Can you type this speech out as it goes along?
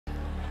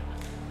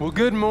Well,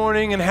 good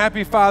morning and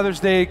happy Father's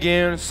Day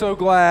again. So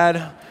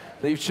glad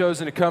that you've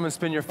chosen to come and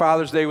spend your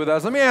Father's Day with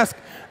us. Let me ask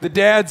the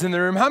dads in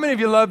the room, how many of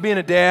you love being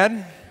a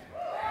dad?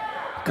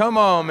 Come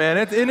on, man.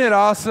 Isn't it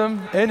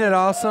awesome? Isn't it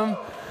awesome?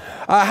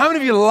 How many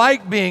of you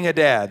like being a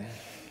dad?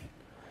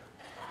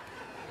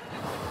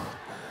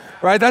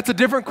 Right, that's a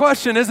different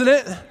question, isn't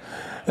it?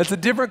 That's a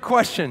different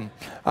question.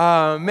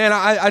 Man,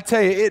 I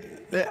tell you,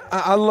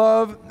 I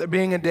love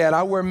being a dad.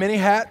 I wear many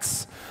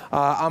hats.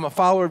 I'm a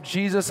follower of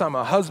Jesus. I'm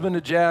a husband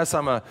to Jess.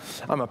 I'm a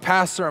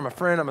pastor. I'm a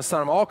friend. I'm a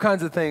son. I'm all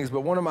kinds of things.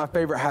 But one of my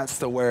favorite hats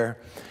to wear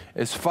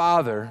is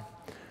father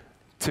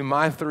to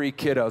my 3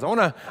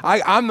 kiddos.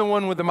 I'm the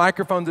one with the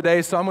microphone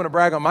today, so I'm going to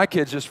brag on my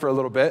kids just for a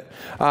little bit.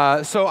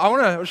 So I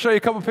want to show you a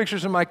couple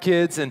pictures of my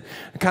kids and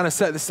kind of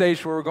set the stage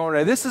for where we're going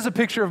today. This is a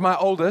picture of my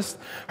oldest.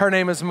 Her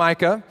name is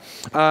Micah.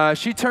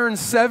 She turns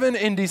 7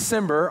 in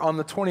December on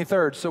the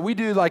 23rd. So we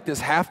do like this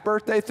half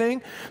birthday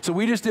thing. So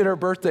we just did her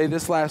birthday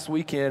this last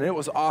weekend. It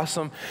was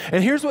awesome.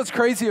 And here's what's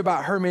crazy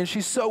about her, man.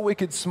 She's so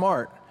wicked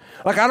smart.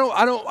 Like,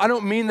 I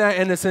don't mean that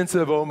in the sense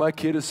of, oh, my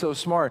kid is so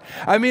smart.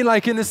 I mean,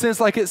 like, in the sense,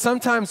 like, it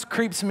sometimes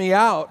creeps me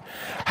out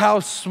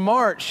how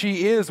smart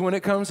she is when it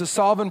comes to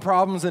solving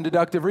problems and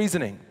deductive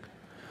reasoning.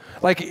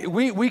 Like,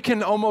 we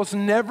can almost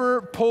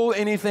never pull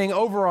anything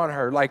over on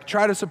her. Like,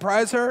 try to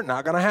surprise her,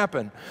 not going to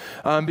happen,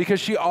 because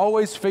she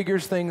always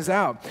figures things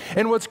out.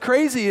 And what's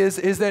crazy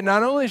is that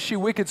not only is she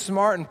wicked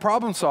smart and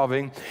problem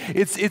solving,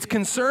 it's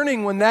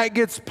concerning when that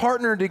gets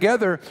partnered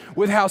together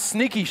with how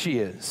sneaky she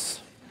is.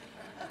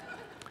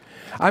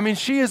 I mean,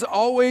 she is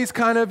always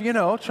kind of,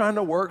 trying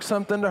to work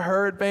something to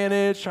her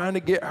advantage, trying to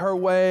get her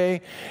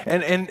way.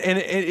 And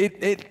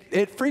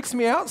it freaks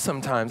me out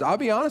sometimes. I'll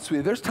be honest with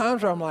you. There's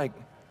times where I'm like,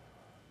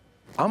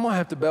 I'm going to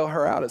have to bail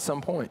her out at some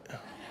point.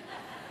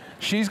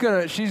 She's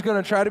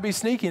gonna try to be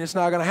sneaky, and it's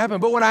not going to happen.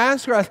 But when I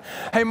ask her,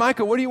 hey,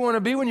 Micah, what do you want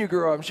to be when you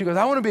grow up? And she goes,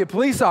 I want to be a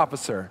police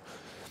officer.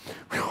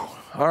 Whew.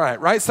 All right,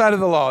 right side of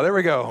the law. There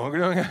we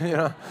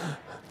go.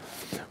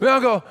 We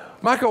all go,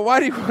 Micah, why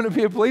do you want to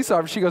be a police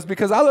officer? She goes,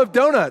 because I love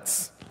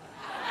donuts.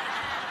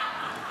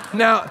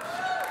 Now,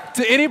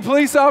 to any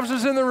police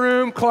officers in the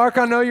room, Clark,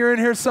 I know you're in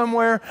here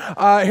somewhere.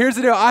 Here's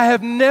the deal. I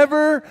have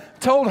never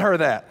told her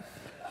that.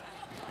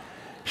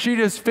 She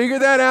just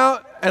figured that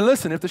out. And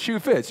listen, if the shoe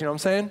fits, you know what I'm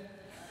saying?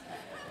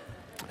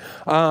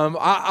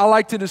 I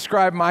like to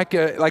describe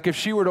Micah, like if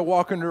she were to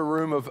walk into a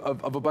room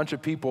of a bunch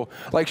of people,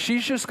 like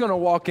she's just going to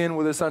walk in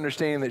with this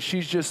understanding that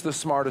she's just the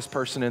smartest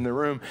person in the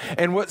room.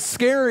 And what's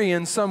scary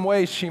in some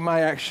ways, she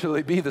might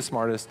actually be the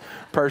smartest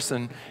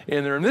person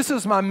in the room. This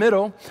is my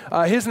middle.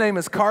 His name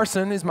is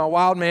Carson. He's my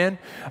wild man.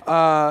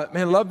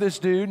 Man, love this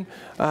dude.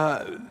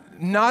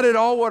 Not at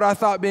all what I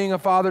thought being a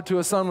father to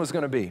a son was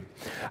going to be.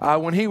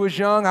 When he was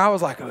young, I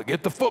was like,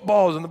 get the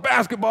footballs and the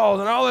basketballs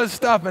and all this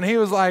stuff. And he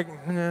was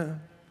like, nah.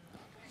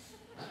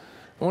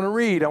 I want to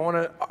read. I want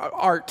to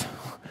art.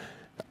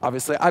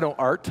 Obviously, I don't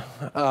art.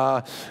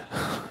 But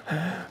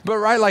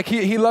right, like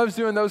he loves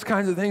doing those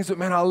kinds of things. But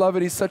man, I love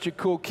it. He's such a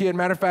cool kid.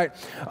 Matter of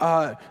fact,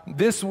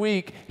 this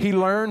week, he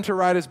learned to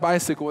ride his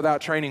bicycle without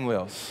training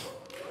wheels.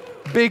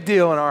 Big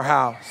deal in our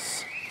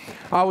house.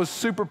 I was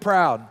super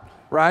proud,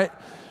 right?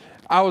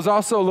 I was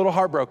also a little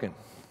heartbroken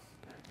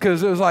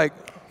because it was like,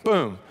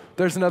 boom,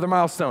 there's another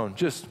milestone.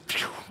 Just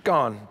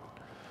gone.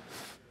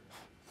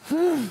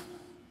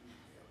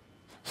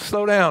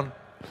 Slow down.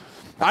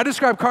 I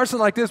describe Carson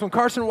like this. When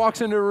Carson walks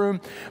into a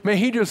room, man,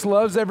 he just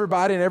loves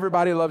everybody and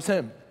everybody loves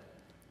him.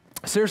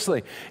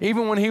 Seriously,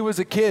 even when he was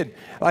a kid,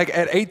 like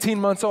at 18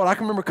 months old, I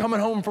can remember coming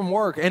home from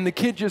work and the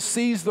kid just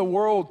sees the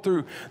world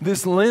through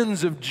this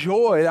lens of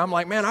joy. I'm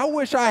like, man, I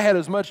wish I had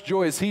as much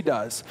joy as he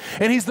does.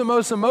 And he's the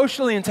most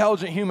emotionally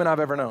intelligent human I've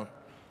ever known.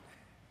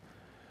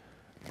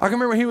 I can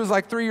remember he was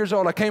like 3 years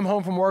old. I came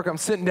home from work. I'm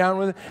sitting down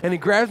with him and he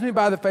grabs me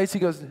by the face. He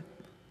goes,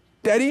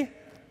 Daddy,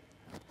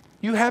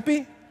 you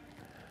happy?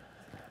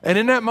 And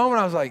in that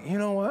moment, I was like, you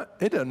know what?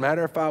 It doesn't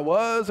matter if I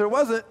was or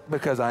wasn't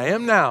because I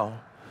am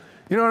now.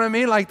 You know what I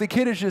mean? Like the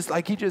kid is just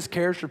like, he just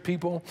cares for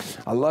people.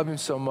 I love him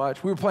so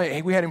much.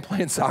 We had him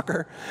playing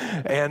soccer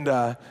and,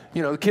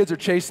 the kids are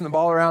chasing the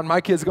ball around. My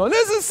kid's going,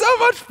 this is so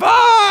much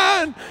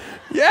fun.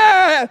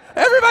 Yeah,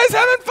 everybody's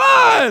having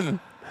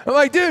fun. I'm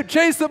like, dude,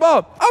 chase the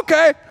ball.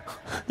 Okay.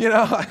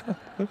 I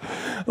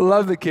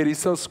love the kid. He's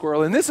so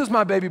squirrely. And this is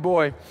my baby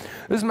boy.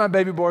 This is my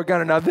baby boy,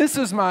 Gunner. Now, this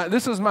is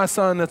my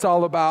son that's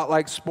all about,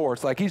 like,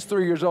 sports. Like, he's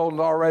 3 years old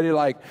and already,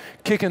 like,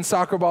 kicking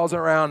soccer balls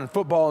around and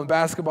football and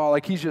basketball.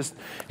 Like, he's just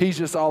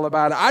all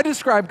about it. I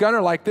describe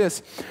Gunner like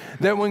this,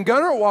 that when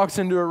Gunner walks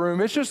into a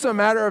room, it's just a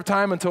matter of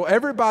time until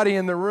everybody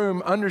in the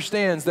room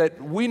understands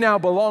that we now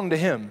belong to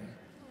him.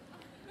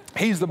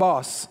 He's the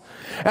boss.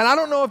 And I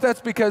don't know if that's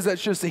because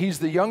that's just he's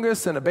the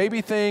youngest and a baby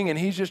thing and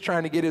he's just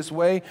trying to get his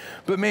way.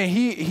 But man,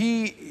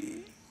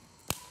 you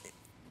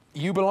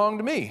belong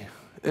to me.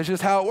 It's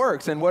just how it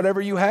works. And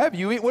whatever you have,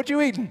 you eat what you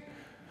eating.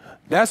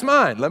 That's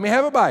mine. Let me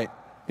have a bite.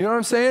 You know what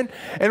I'm saying?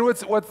 And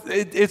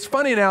it's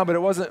funny now, but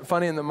it wasn't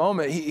funny in the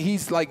moment.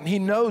 He's like, he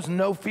knows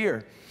no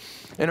fear.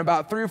 And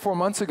about 3 or 4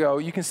 months ago,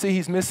 you can see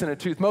he's missing a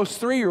tooth.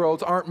 Most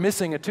 3-year-olds aren't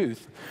missing a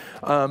tooth,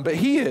 but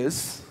he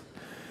is.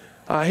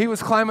 He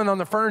was climbing on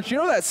the furniture.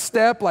 You know that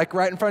step like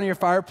right in front of your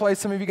fireplace?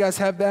 Some of you guys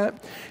have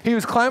that. He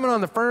was climbing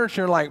on the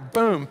furniture and like,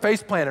 boom,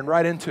 face planted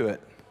right into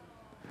it.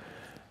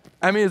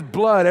 I mean, his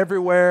blood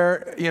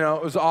everywhere. You know,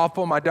 it was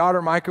awful. My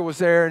daughter, Micah, was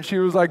there, and she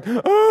was like, it's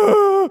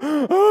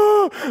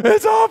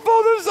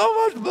awful. There's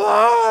so much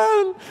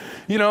blood.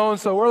 You know, and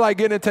so we're like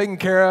getting it taken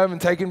care of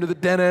and take him to the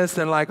dentist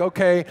and like,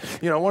 okay,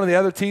 you know, one of the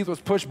other teeth was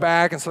pushed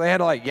back, and so they had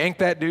to like yank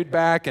that dude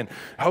back and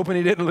hoping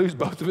he didn't lose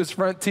both of his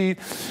front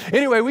teeth.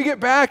 Anyway, we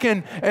get back,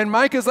 and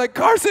Micah's like,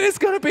 Carson, it's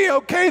going to be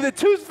okay. The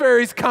tooth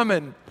fairy's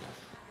coming.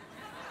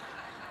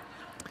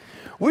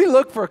 We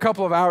looked for a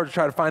couple of hours to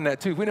try to find that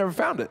tooth. We never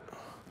found it.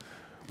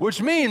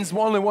 Which means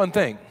only one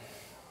thing.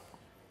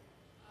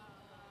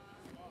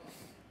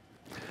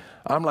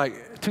 I'm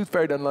like, tooth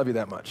fairy doesn't love you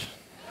that much.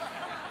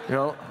 You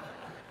know,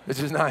 it's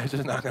just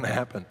not going to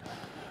happen.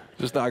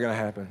 Just not going to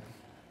happen.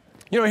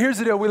 You know, here's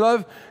the deal. We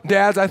love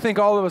dads. I think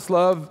all of us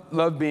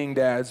love being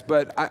dads.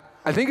 But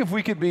I think if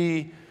we could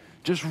be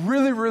just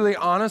really, really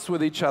honest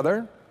with each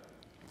other,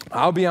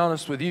 I'll be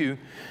honest with you,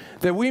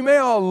 that we may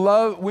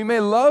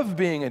love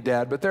being a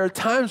dad, but there are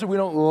times that we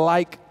don't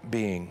like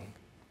being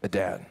a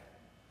dad.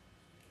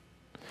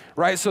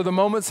 Right? So the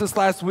moments this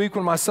last week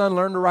when my son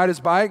learned to ride his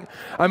bike,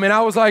 I mean,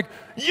 I was like,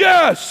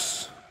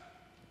 yes!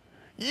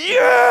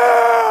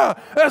 Yeah!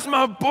 That's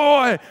my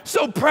boy!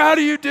 So proud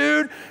of you,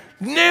 dude!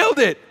 Nailed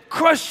it!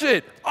 Crushed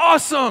it!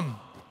 Awesome!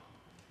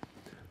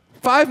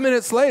 5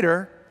 minutes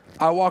later,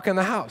 I walk in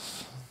the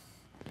house.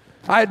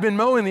 I had been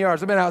mowing the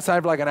yards. I've been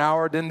outside for like an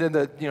hour, then did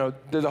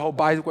the whole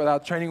bike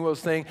without training wheels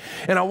thing.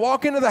 And I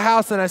walk into the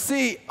house and I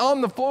see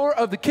on the floor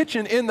of the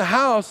kitchen in the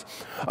house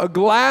a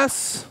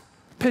glass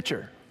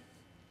pitcher.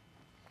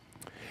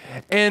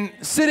 And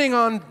sitting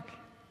on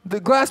the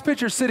glass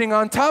pitcher, sitting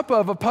on top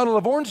of a puddle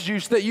of orange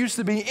juice that used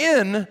to be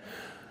in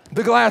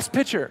the glass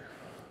pitcher.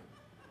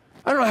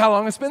 I don't know how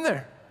long it's been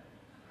there.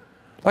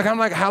 Like, I'm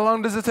like, how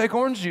long does it take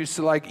orange juice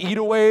to like eat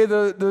away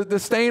the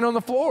stain on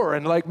the floor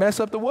and like mess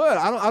up the wood?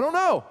 I don't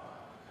know.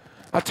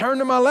 I turn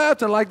to my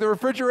left and like the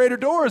refrigerator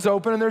door is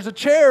open and there's a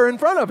chair in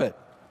front of it.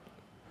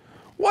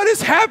 What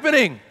is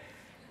happening?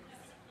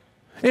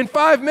 In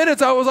 5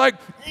 minutes, I was like,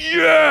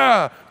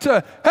 yeah,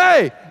 to,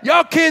 hey,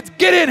 y'all kids,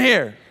 get in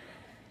here.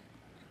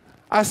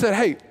 I said,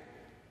 hey,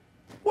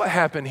 what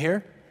happened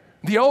here?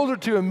 The older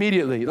two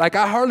immediately, like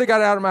I hardly got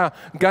it out of my mouth.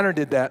 Gunner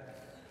did that.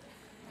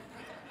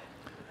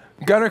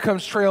 Gunner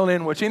comes trailing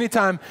in, which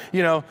anytime,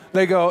 you know,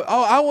 they go,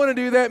 oh, I want to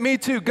do that, me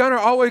too. Gunner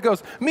always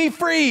goes, me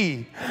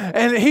free.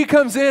 And he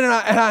comes in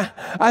and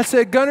I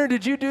said, Gunner,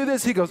 did you do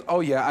this? He goes, oh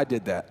yeah, I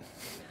did that.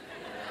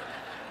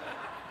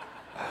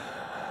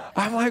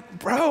 I'm like,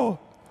 bro.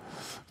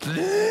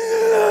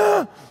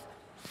 I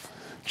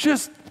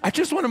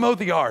just want to mow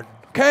the yard,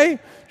 okay?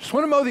 Just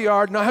want to mow the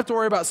yard, not have to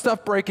worry about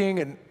stuff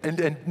breaking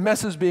and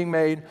messes being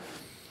made.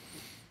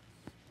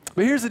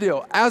 But here's the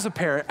deal. As a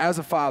parent, as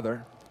a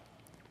father,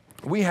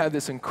 we have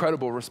this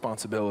incredible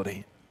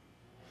responsibility.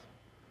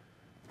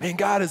 Man,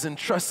 God has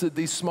entrusted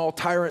these small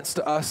tyrants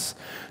to us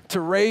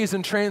to raise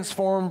and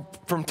transform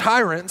from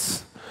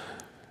tyrants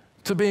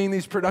to being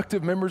these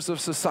productive members of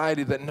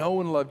society that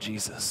know and love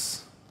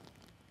Jesus.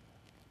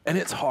 And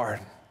it's hard.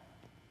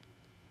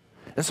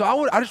 And so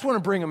I just want to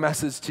bring a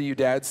message to you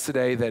dads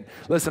today that,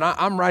 listen,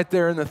 I'm right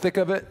there in the thick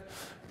of it.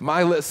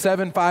 My list,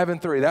 7, 5,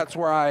 and 3, that's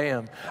where I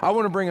am. I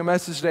want to bring a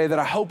message today that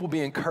I hope will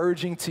be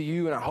encouraging to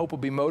you and I hope will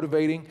be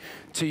motivating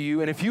to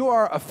you. And if you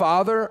are a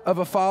father of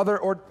a father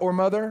or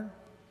mother,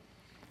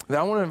 then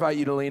I want to invite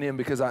you to lean in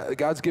because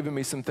God's given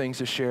me some things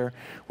to share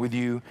with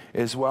you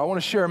as well. I want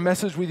to share a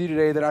message with you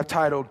today that I've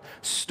titled,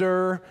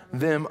 Stir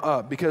Them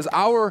Up. Because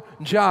our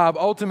job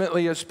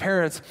ultimately as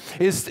parents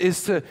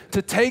is to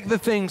take the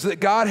things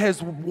that God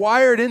has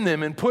wired in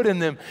them and put in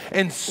them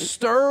and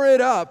stir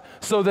it up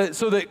so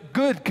that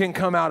good can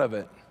come out of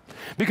it.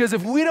 Because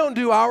if we don't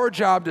do our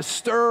job to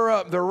stir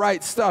up the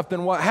right stuff,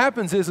 then what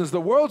happens is the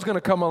world's going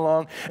to come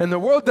along, and the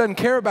world doesn't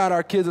care about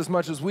our kids as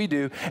much as we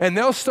do, and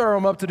they'll stir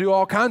them up to do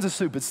all kinds of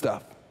stupid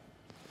stuff.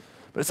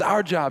 But it's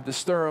our job to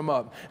stir them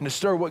up and to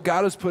stir what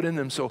God has put in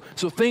them so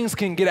things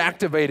can get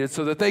activated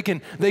so that they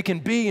can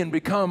be and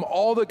become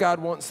all that God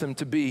wants them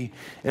to be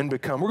and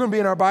become. We're going to be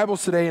in our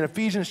Bibles today in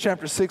Ephesians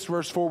chapter 6,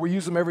 verse 4. We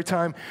use them every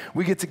time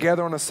we get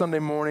together on a Sunday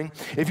morning.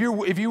 If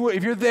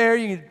you're there,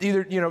 you can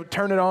either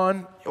turn it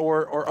on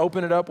or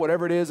open it up,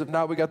 whatever it is. If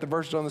not, we got the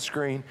verses on the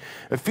screen.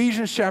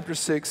 Ephesians chapter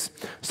 6,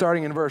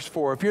 starting in verse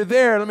 4. If you're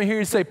there, let me hear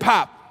you say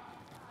pop.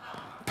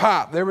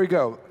 Pop. There we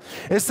go.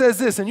 It says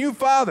this, and you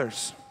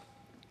fathers,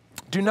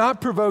 do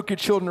not provoke your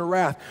children to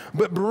wrath,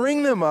 but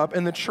bring them up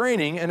in the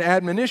training and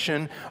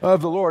admonition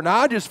of the Lord. Now,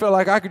 I just felt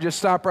like I could just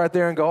stop right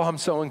there and go, oh, I'm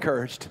so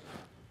encouraged.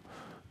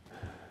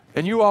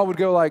 And you all would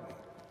go like,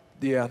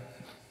 yeah,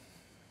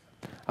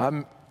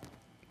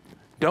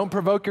 don't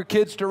provoke your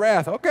kids to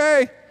wrath.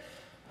 Okay,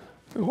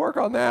 we'll work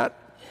on that.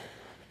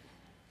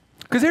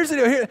 Because here's the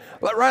deal,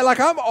 right? Like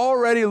I'm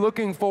already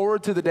looking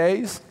forward to the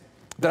days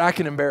that I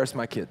can embarrass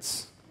my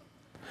kids.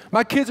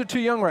 My kids are too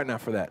young right now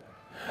for that.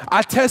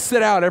 I test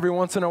it out every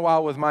once in a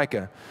while with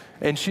Micah,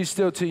 and she's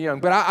still too young.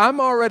 But I'm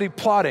already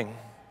plotting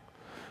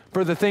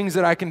for the things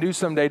that I can do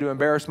someday to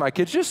embarrass my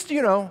kids. Just,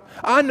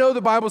 I know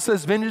the Bible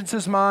says, vengeance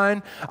is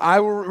mine, I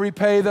will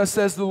repay, thus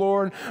says the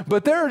Lord.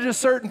 But there are just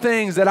certain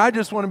things that I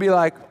just want to be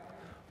like,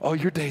 oh,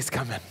 your day's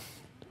coming.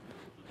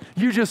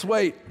 You just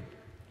wait.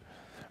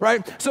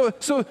 Right? So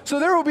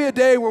there will be a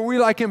day where we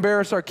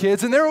embarrass our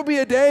kids, and there will be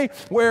a day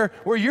where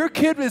your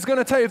kid is going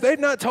to tell you, if they've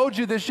not told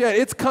you this yet,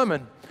 it's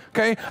coming.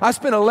 Okay, I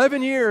spent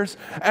 11 years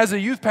as a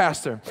youth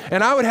pastor,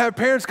 and I would have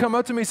parents come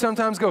up to me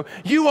sometimes go,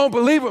 you won't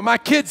believe what my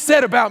kid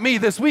said about me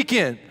this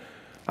weekend.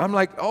 I'm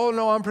like, oh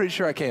no, I'm pretty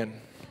sure I can.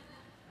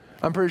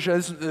 I'm pretty sure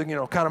this is,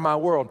 kind of my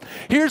world.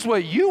 Here's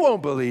what you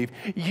won't believe.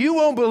 You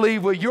won't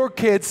believe what your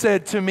kid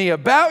said to me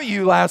about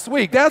you last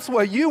week. That's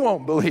what you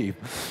won't believe.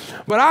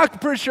 But I'm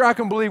pretty sure I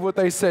can believe what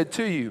they said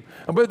to you.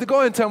 But to go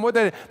ahead and tell them what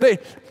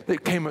they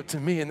came up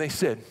to me and they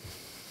said,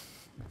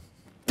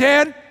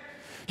 Dad,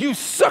 you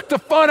suck the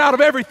fun out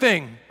of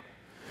everything.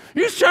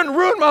 You're just trying to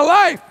ruin my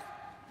life.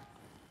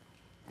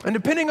 And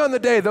depending on the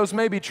day, those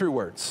may be true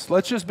words.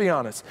 Let's just be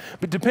honest.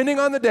 But depending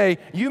on the day,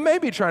 you may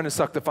be trying to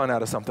suck the fun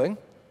out of something.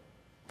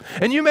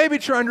 And you may be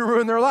trying to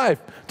ruin their life,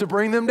 to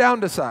bring them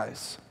down to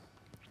size.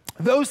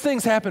 Those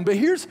things happen. But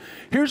here's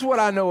what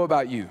I know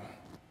about you.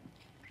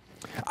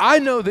 I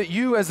know that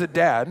you as a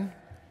dad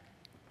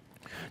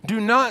do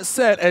not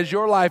set as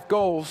your life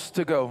goals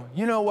to go,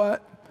 you know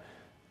what?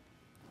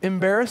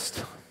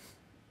 Embarrassed?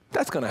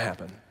 That's going to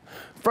happen.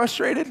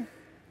 Frustrated?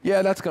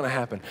 Yeah, that's going to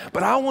happen.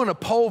 But I want to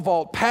pole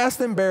vault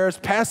past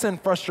embarrassed, past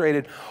and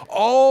frustrated,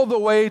 all the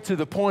way to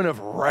the point of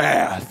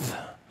wrath.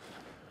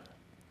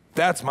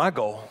 That's my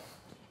goal.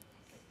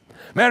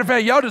 Matter of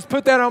fact, y'all just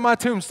put that on my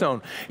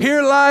tombstone.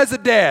 Here lies a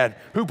dad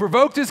who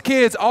provoked his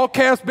kids, all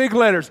caps, big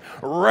letters,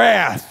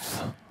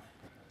 wrath.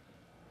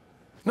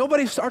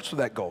 Nobody starts with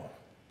that goal.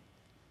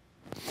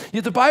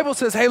 Yet the Bible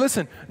says, hey,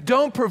 listen,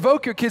 don't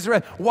provoke your kids to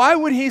wrath. Why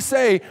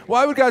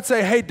would God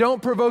say, hey,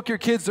 don't provoke your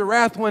kids to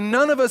wrath when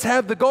none of us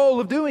have the goal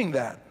of doing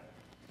that?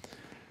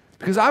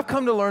 Because I've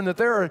come to learn that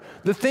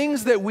the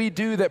things that we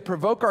do that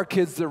provoke our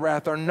kids to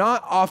wrath are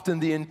not often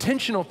the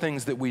intentional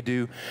things that we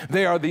do.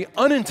 They are the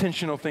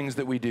unintentional things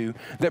that we do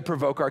that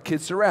provoke our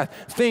kids to wrath.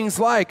 Things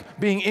like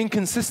being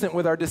inconsistent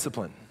with our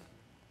discipline.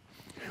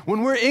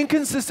 When we're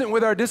inconsistent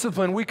with our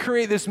discipline, we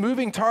create this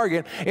moving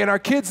target, and our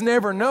kids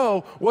never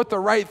know what the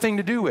right thing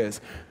to do is.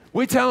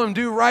 We tell them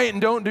do right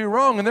and don't do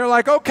wrong, and they're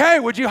like, okay,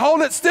 would you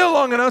hold it still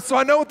long enough so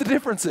I know what the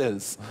difference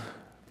is?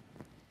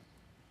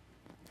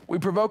 We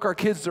provoke our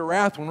kids to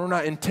wrath when we're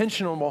not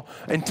intentional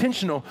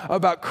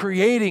about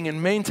creating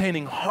and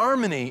maintaining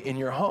harmony in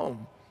your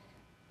home.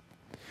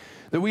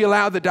 That we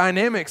allow the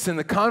dynamics and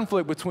the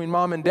conflict between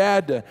mom and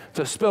dad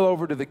to spill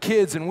over to the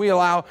kids, and we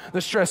allow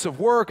the stress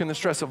of work and the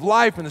stress of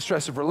life and the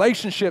stress of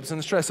relationships and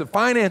the stress of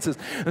finances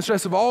and the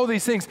stress of all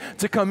these things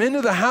to come into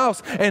the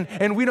house,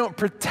 and we don't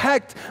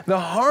protect the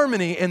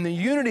harmony and the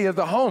unity of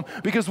the home.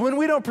 Because when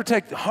we don't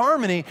protect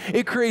harmony,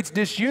 it creates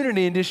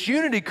disunity, and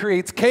disunity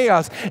creates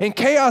chaos, and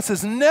chaos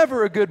is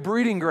never a good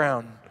breeding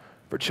ground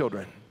for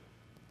children.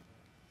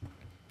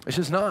 It's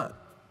just not.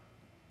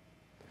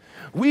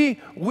 We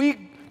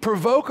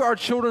provoke our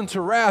children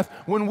to wrath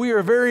when we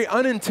are very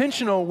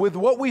unintentional with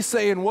what we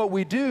say and what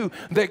we do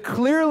that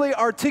clearly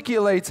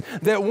articulates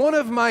that one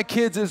of my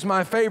kids is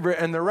my favorite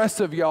and the rest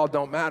of y'all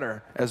don't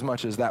matter as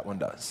much as that one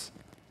does.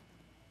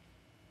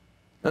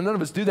 And none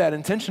of us do that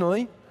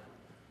intentionally.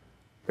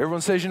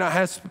 Everyone says you're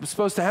not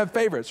supposed to have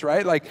favorites,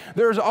 right? Like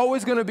there's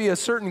always going to be a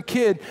certain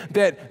kid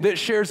that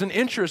shares an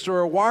interest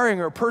or a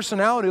wiring or a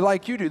personality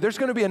like you do. There's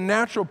going to be a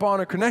natural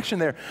bond or connection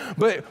there.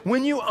 But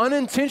when you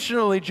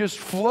unintentionally just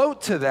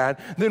float to that,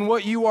 then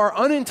what you are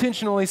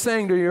unintentionally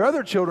saying to your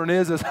other children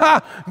is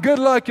ha, good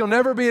luck, you'll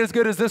never be as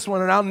good as this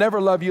one, and I'll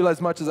never love you as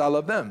much as I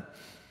love them.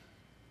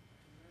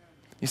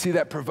 You see,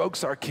 that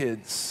provokes our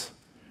kids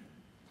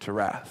to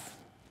wrath.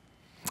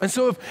 And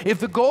so if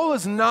the goal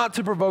is not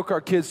to provoke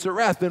our kids to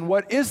wrath, then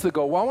what is the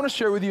goal? Well, I want to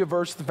share with you a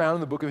verse found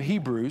in the book of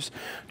Hebrews,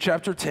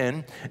 chapter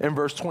 10, and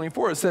verse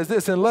 24. It says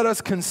this, and let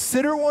us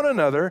consider one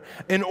another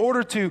in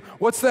order to,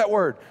 what's that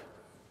word?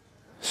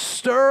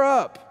 Stir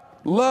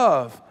up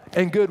love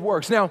and good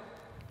works. Now,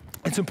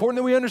 it's important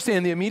that we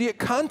understand the immediate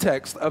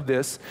context of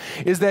this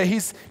is that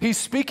he's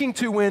speaking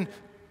to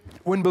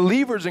when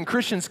believers and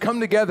Christians come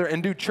together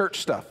and do church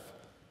stuff.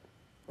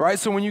 Right?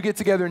 So when you get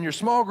together in your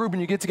small group and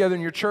you get together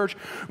in your church,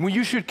 when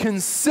you should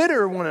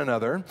consider one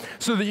another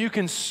so that you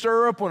can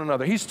stir up one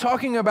another. He's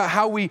talking about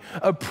how we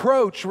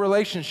approach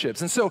relationships.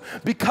 And so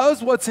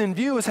because what's in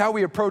view is how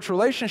we approach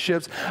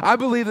relationships, I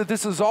believe that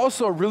this is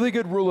also a really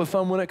good rule of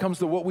thumb when it comes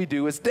to what we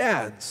do as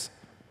dads.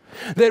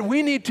 that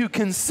we need to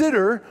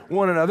consider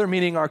one another,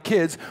 meaning our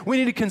kids. We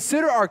need to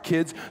consider our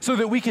kids so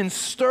that we can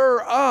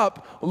stir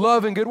up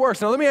love and good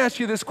works. Now, let me ask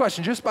you this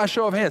question, just by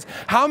show of hands.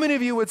 How many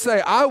of you would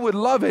say, I would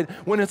love it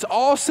when it's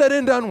all said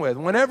and done with,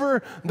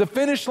 whenever the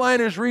finish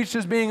line is reached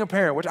as being a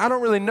parent, which I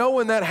don't really know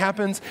when that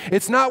happens.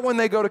 It's not when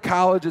they go to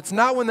college. It's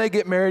not when they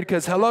get married,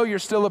 because, hello, you're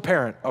still a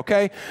parent,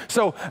 okay?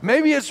 So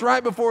maybe it's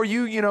right before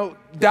you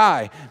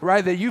die,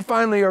 right, that you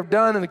finally are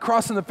done and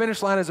crossing the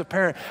finish line as a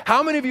parent.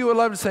 How many of you would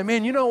love to say,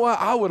 man, you know what?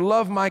 I would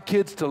love my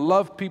kids to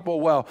love people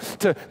well,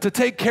 to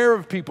take care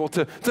of people,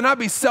 to not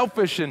be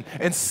selfish and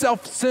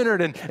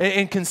self-centered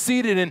and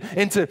conceited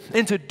and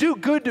to do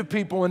good to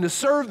people and to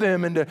serve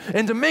them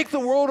and to make the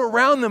world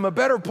around them a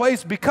better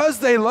place because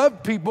they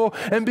love people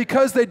and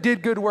because they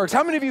did good works.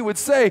 How many of you would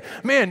say,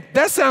 man,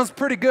 that sounds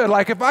pretty good.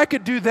 Like if I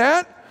could do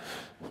that,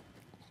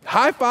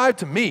 high five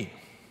to me.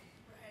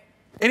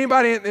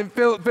 Anybody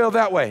feel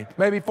that way?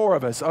 Maybe 4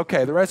 of us.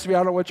 Okay, the rest of you, I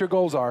don't know what your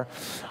goals are.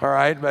 All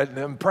right, but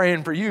I'm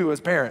praying for you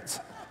as parents.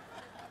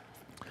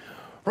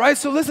 Right,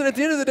 so listen, at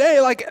the end of the day,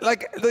 like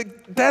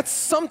that's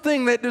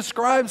something that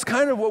describes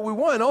kind of what we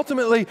want.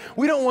 Ultimately,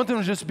 we don't want them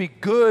to just be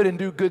good and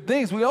do good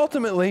things.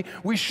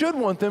 We should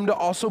want them to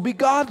also be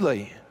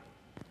godly.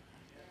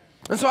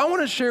 And so I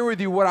want to share with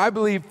you what I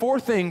believe 4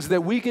 things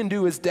that we can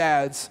do as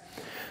dads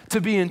to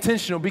be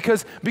intentional,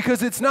 because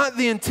it's not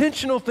the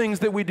intentional things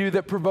that we do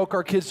that provoke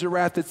our kids to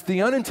wrath, it's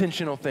the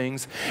unintentional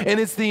things, and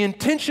it's the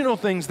intentional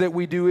things that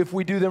we do, if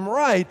we do them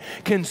right,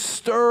 can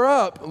stir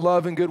up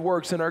love and good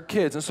works in our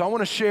kids. And so I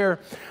want to share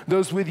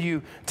those with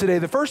you today.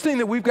 The first thing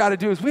that we've got to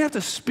do is we have to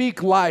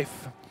speak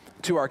life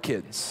to our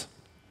kids.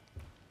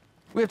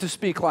 We have to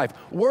speak life.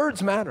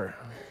 Words matter,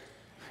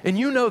 and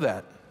you know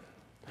that.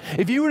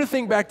 If you were to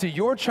think back to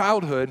your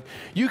childhood,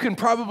 you can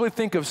probably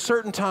think of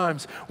certain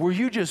times where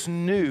you just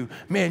knew,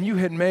 man, you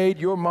had made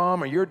your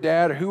mom or your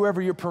dad or whoever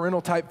your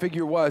parental type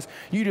figure was,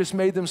 you just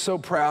made them so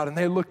proud, and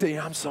they looked at you,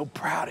 I'm so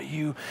proud of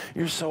you.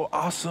 You're so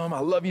awesome.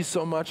 I love you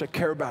so much. I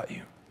care about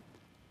you.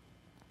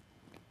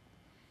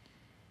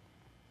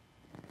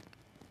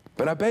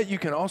 But I bet you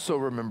can also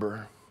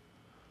remember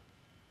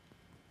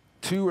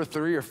 2 or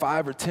 3 or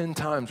 5 or 10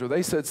 times where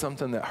they said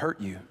something that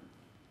hurt you.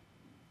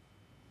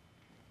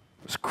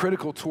 Was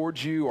critical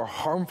towards you or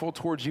harmful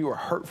towards you or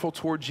hurtful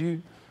towards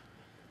you.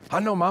 I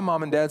know my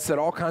mom and dad said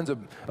all kinds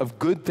of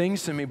good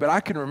things to me, but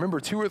I can remember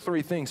 2 or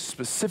 3 things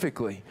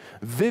specifically,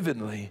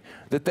 vividly,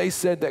 that they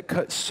said that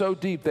cut so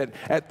deep that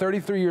at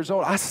 33 years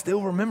old, I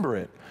still remember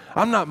it.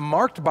 I'm not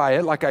marked by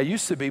it like I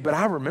used to be, but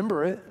I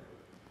remember it.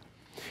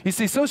 You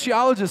see,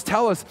 sociologists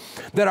tell us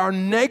that our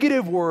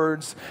negative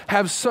words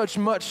have such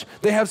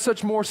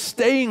more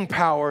staying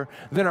power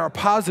than our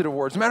positive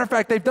words. Matter of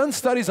fact, they've done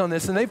studies on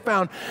this, and they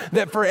found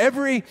that for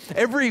every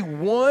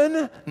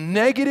one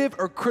negative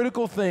or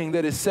critical thing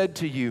that is said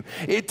to you,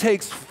 it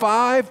takes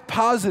 5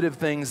 positive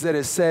things that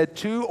is said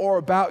to or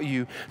about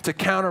you to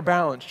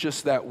counterbalance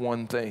just that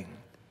one thing.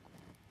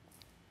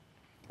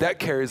 That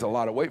carries a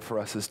lot of weight for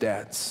us as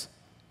dads.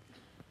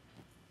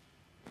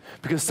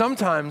 Because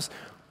sometimes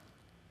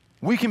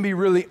we can be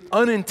really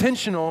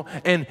unintentional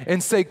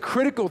and say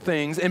critical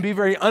things and be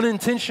very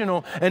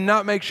unintentional and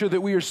not make sure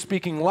that we are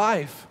speaking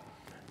life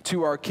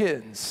to our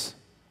kids.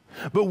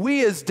 But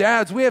we as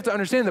dads, we have to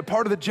understand that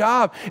part of the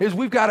job is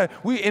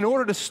in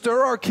order to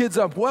stir our kids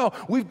up well,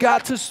 we've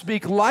got to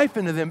speak life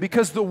into them,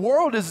 because the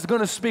world is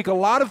going to speak a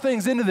lot of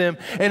things into them,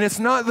 and it's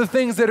not the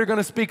things that are going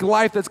to speak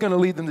life that's going to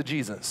lead them to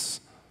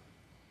Jesus.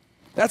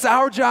 That's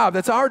our job.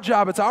 It's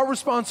our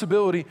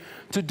responsibility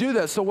to do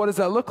that. So what does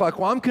that look like?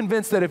 Well, I'm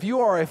convinced that if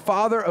you are a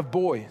father of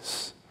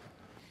boys,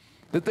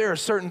 that there are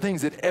certain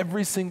things that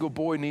every single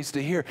boy needs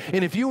to hear.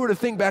 And if you were to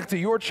think back to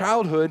your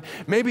childhood,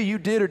 maybe you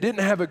did or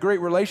didn't have a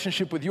great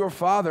relationship with your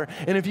father.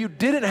 And if you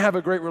didn't have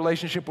a great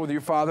relationship with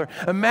your father,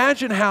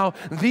 imagine how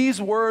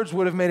these words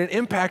would have made an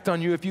impact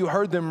on you if you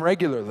heard them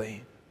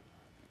regularly.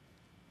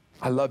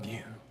 I love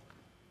you.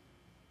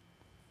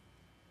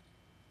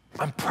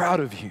 I'm proud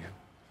of you.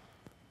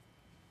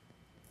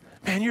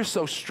 Man, you're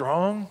so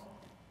strong.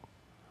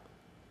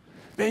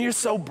 Man, you're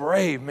so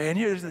brave, man.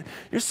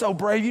 You're so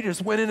brave. You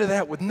just went into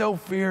that with no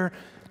fear.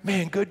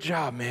 Man, good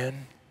job,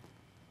 man.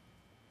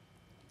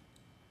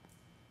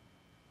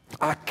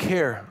 I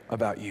care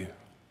about you.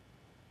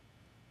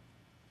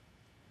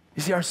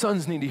 You see, our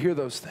sons need to hear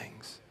those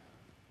things.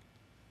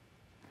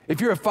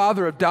 If you're a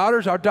father of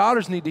daughters, our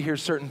daughters need to hear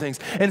certain things.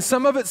 And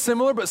some of it's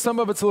similar, but some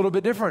of it's a little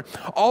bit different.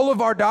 All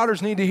of our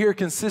daughters need to hear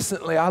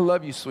consistently, I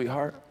love you,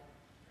 sweetheart.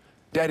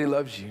 Daddy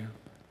loves you.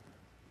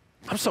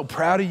 I'm so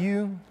proud of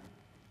you.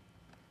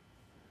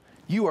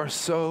 You are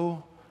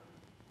so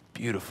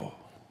beautiful.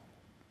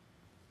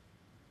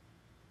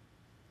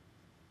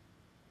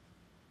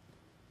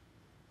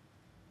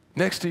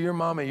 Next to your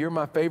mama, you're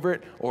my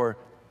favorite, or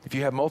if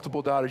you have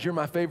multiple daughters, you're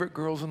my favorite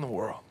girls in the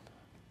world.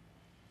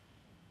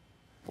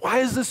 Why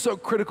is this so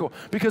critical?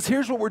 Because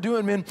here's what we're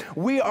doing, men.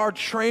 We are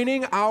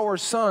training our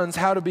sons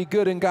how to be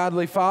good and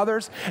godly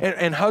fathers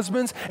and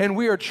husbands, and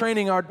we are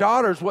training our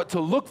daughters what to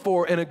look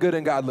for in a good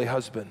and godly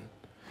husband.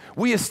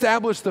 We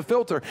establish the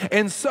filter.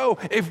 And so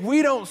if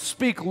we don't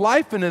speak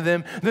life into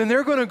them, then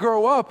they're going to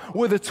grow up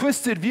with a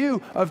twisted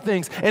view of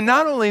things. And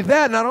not only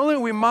that, not only are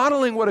we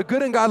modeling what a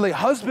good and godly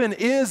husband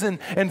is and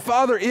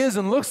father is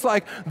and looks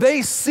like,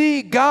 they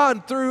see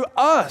God through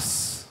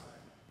us.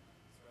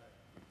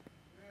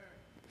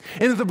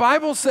 And the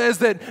Bible says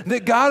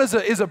that God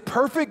is a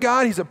perfect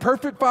God. He's a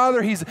perfect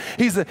Father. He's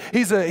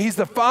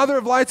the Father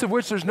of lights, of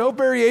which there's no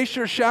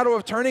variation or shadow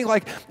of turning.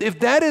 Like,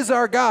 if that is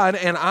our God,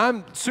 and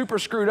I'm super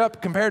screwed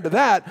up compared to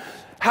that,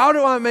 how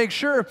do I make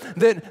sure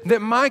that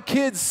my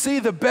kids see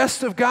the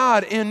best of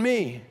God in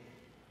me?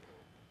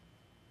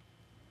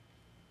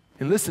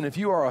 And listen, if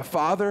you are a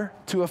father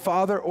to a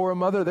father or a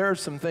mother, there are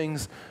some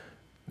things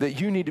that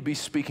you need to be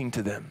speaking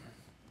to them.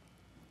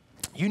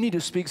 You need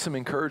to speak some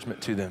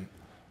encouragement to them.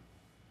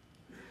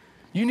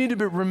 You need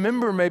to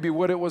remember maybe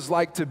what it was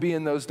like to be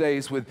in those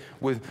days with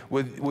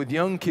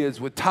young kids,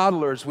 with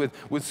toddlers,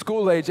 with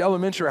school age,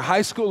 elementary,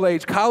 high school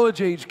age,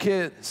 college age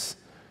kids.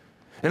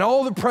 And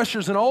all the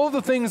pressures and all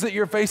the things that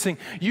you're facing.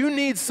 You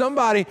needed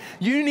somebody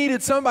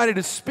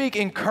to speak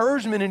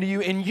encouragement into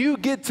you, and you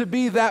get to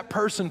be that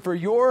person for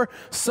your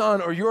son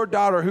or your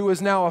daughter who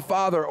is now a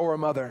father or a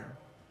mother.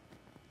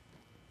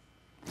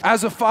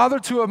 As a father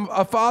to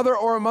a father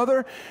or a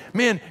mother,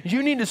 man,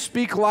 you need to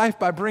speak life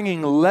by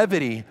bringing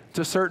levity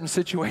to certain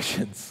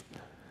situations.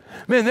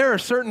 Man, there are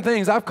certain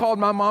things I've called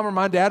my mom or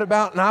my dad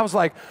about, and I was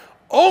like,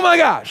 oh my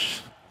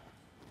gosh,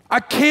 I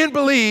can't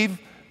believe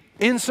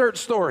insert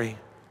story.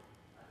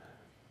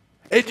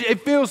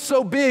 It feels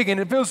so big and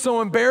it feels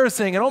so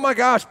embarrassing, and oh my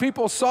gosh,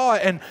 people saw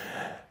it,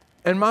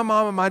 and my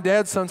mom and my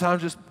dad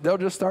sometimes they'll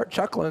just start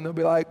chuckling. They'll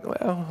be like,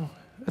 well,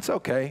 it's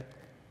okay.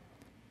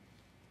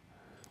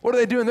 What are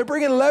they doing? They're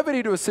bringing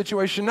levity to a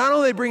situation. Not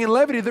only are they bringing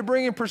levity, they're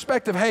bringing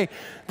perspective. Hey,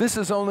 this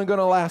is only going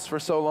to last for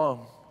so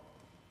long.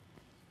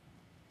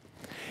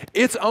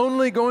 It's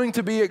only going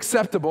to be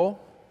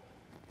acceptable,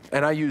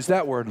 and I use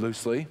that word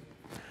loosely,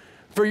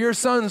 for your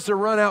sons to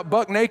run out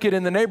buck naked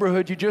in the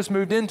neighborhood you just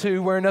moved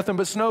into wearing nothing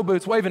but snow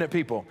boots waving at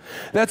people.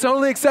 That's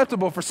only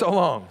acceptable for so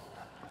long.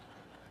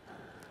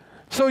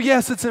 So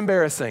yes, it's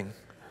embarrassing.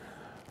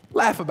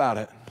 Laugh about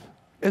it.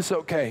 It's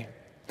okay.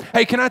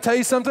 Hey, can I tell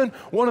you something?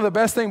 One of the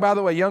best things, by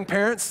the way, young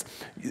parents,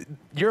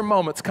 your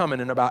moment's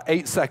coming in about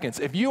 8 seconds.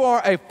 If you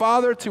are a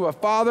father to a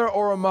father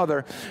or a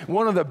mother,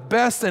 one of the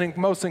best and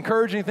most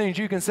encouraging things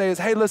you can say is,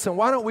 hey, listen,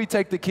 why don't we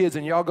take the kids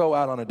and y'all go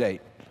out on a date?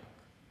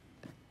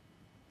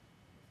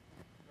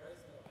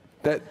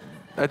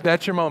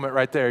 That's your moment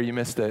right there. You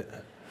missed it.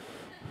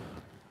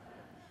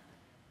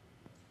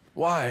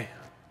 Why?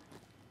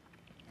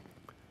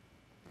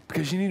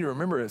 Because you need to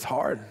remember it's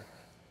hard.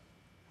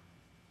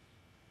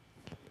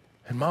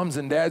 And moms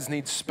and dads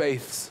need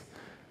space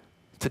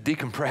to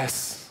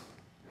decompress.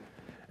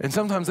 And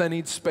sometimes I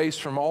need space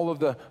from all of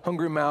the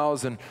hungry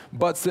mouths and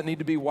butts that need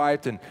to be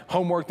wiped and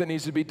homework that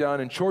needs to be done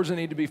and chores that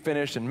need to be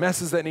finished and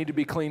messes that need to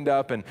be cleaned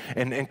up and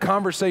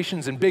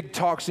conversations and big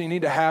talks that you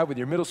need to have with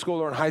your middle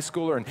schooler and high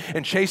schooler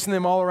and chasing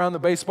them all around the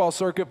baseball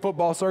circuit,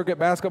 football circuit,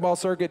 basketball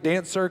circuit,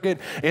 dance circuit,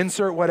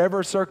 insert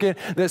whatever circuit,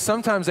 that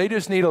sometimes they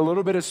just need a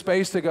little bit of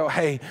space to go,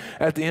 hey,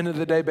 at the end of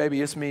the day,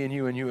 baby, it's me and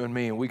you and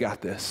me, and we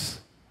got this.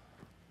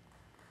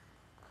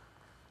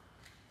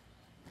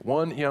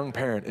 One young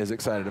parent is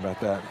excited about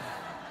that.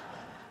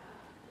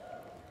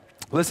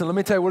 Listen, let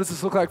me tell you, what does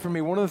this look like for me?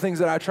 One of the things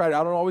that I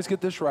don't always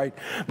get this right,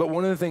 but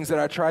one of the things that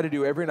I try to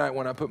do every night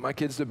when I put my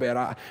kids to bed,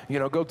 I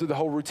go through the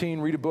whole routine,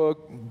 read a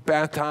book,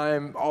 bath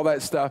time, all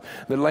that stuff.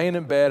 They're laying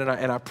in bed,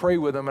 and I pray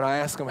with them, and I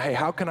ask them, hey,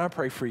 how can I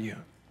pray for you?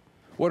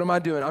 What am I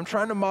doing? I'm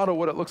trying to model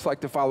what it looks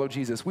like to follow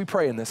Jesus. We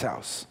pray in this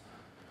house.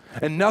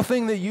 And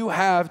nothing that you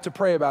have to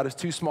pray about is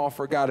too small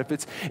for God.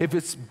 If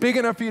it's big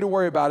enough for you to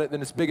worry about it,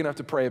 then it's big enough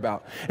to pray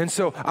about. And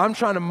so I'm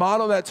trying to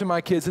model that to my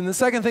kids. And the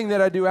second thing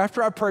that I do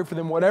after I pray for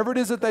them, whatever it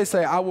is that they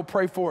say, I will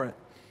pray for it.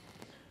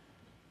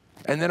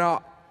 And then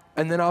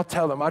I'll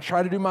tell them, I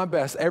try to do my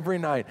best every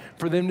night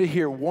for them to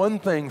hear one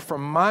thing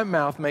from my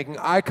mouth, making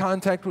eye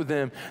contact with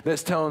them,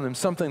 that's telling them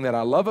something that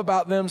I love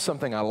about them,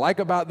 something I like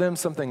about them,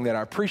 something that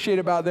I appreciate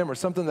about them, or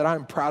something that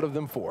I'm proud of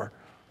them for.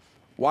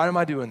 Why am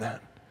I doing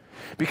that?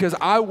 Because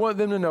I want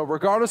them to know,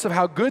 regardless of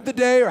how good the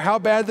day or how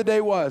bad the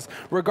day was,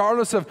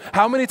 regardless of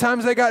how many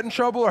times they got in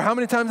trouble or how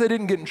many times they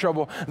didn't get in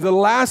trouble, the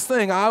last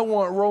thing I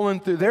want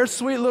rolling through their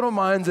sweet little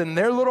minds and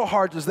their little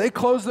hearts as they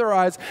close their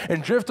eyes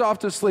and drift off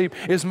to sleep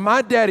is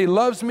my daddy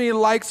loves me,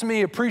 likes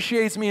me,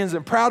 appreciates me, and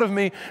is proud of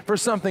me for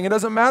something. It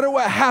doesn't matter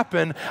what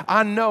happened,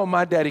 I know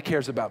my daddy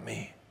cares about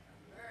me.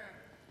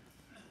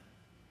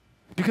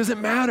 Because it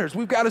matters.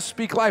 We've got to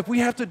speak life. We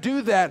have to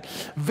do that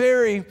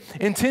very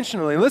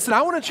intentionally. Listen,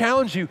 I want to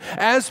challenge you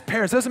as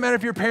parents. It doesn't matter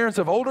if you're parents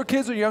of older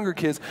kids or younger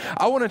kids.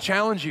 I want to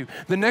challenge you.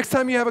 The next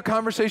time you have a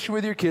conversation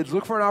with your kids,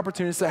 look for an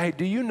opportunity to say, hey,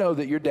 do you know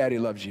that your daddy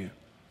loves you?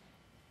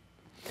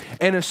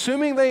 And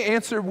assuming they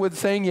answer with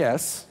saying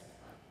yes,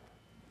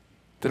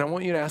 then I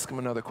want you to ask them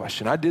another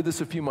question. I did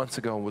this a few months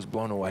ago and was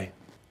blown away.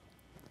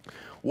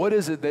 What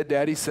is it that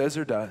daddy says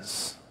or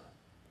does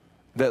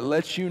that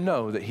lets you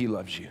know that he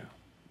loves you?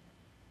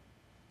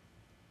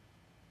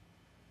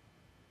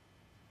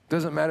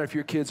 Doesn't matter if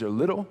your kids are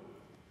little,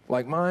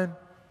 like mine,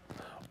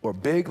 or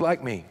big,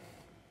 like me.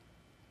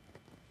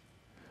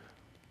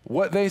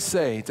 What they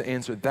say to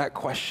answer that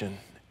question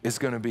is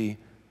going to be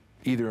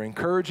either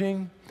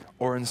encouraging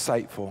or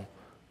insightful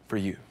for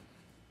you.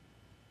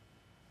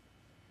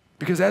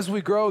 Because as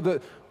we grow,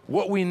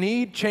 what we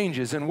need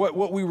changes, and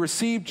what we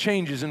receive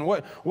changes, and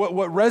what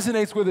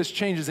resonates with us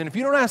changes. And if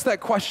you don't ask that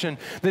question,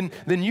 then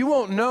you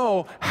won't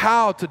know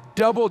how to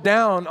double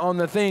down on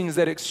the things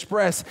that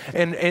express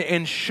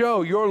and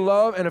show your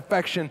love and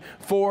affection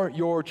for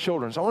your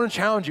children. So I want to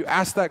challenge you,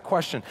 ask that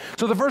question.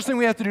 So the first thing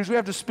we have to do is we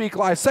have to speak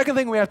life. Second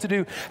thing we have to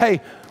do,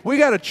 hey, we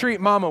got to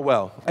treat mama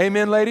well.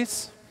 Amen,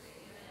 ladies?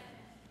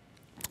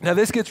 Now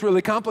this gets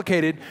really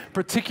complicated,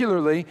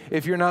 particularly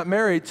if you're not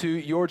married to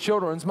your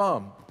children's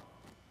mom.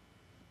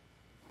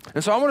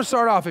 And so I want to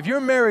start off, if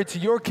you're married to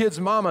your kid's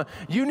mama,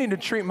 you need to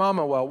treat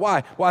mama well.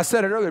 Why? Well, I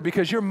said it earlier,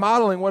 because you're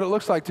modeling what it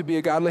looks like to be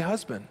a godly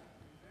husband.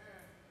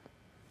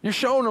 You're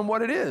showing them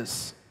what it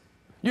is.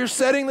 You're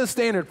setting the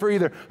standard for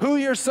either who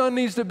your son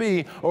needs to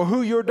be or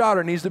who your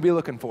daughter needs to be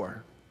looking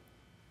for.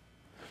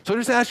 So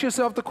just ask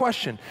yourself the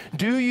question,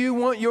 do you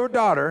want your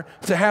daughter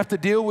to have to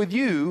deal with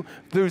you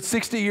through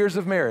 60 years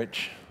of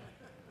marriage?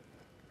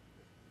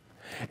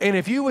 And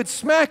if you would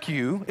smack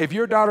you, if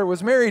your daughter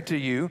was married to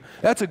you,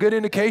 that's a good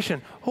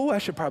indication, oh, I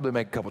should probably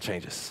make a couple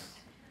changes.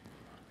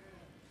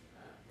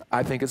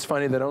 I think it's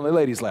funny that only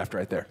ladies laughed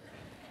right there.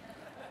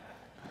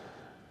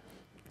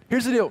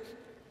 Here's the deal.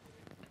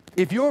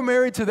 If you're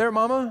married to their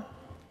mama,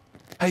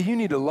 hey, you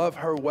need to love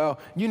her well.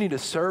 You need to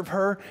serve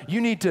her. You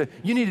need to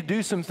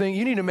do something.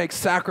 You need to make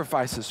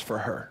sacrifices for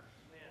her.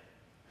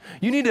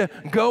 You need to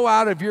go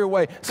out of your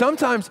way.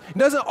 Sometimes it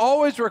doesn't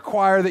always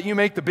require that you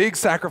make the big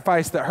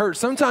sacrifice that hurts.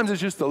 Sometimes it's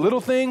just the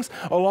little things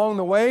along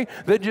the way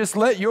that just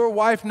let your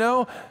wife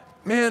know,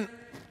 man,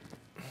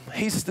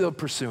 he's still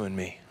pursuing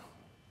me.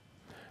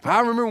 I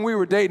remember when we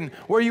were dating,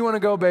 where you want to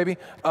go, baby?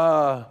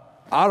 I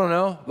don't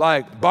know,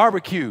 like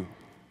barbecue.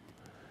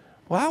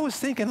 Well, I was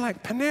thinking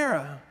like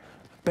Panera.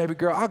 Baby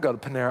girl, I'll go to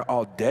Panera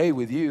all day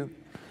with you.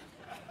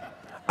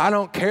 I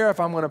don't care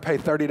if I'm going to pay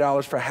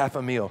 $30 for half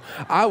a meal.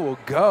 I will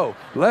go.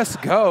 Let's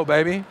go,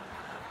 baby.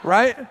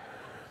 Right?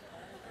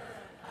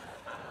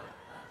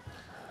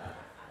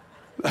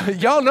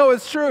 Y'all know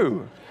it's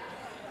true.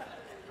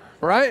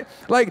 Right?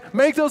 Like,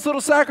 make those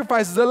little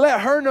sacrifices and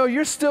let her know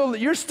you're still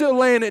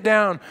laying it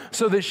down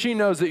so that she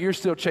knows that you're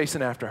still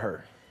chasing after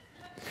her.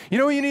 You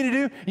know what you need to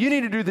do? You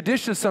need to do the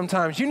dishes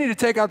sometimes. You need to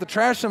take out the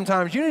trash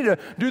sometimes. You need to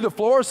do the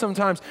floor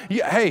sometimes.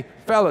 Hey,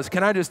 fellas,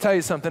 can I just tell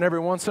you something? Every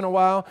once in a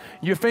while,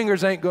 your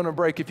fingers ain't going to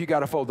break if you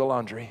got to fold the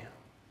laundry.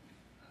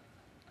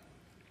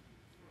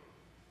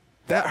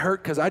 That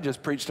hurt because I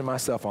just preached to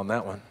myself on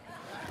that one.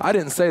 I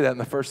didn't say that in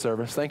the first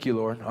service. Thank you,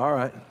 Lord. All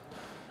right.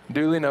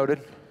 Duly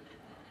noted.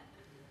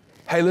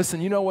 Hey,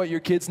 listen, you know what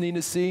your kids need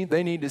to see?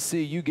 They need to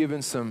see you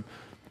giving some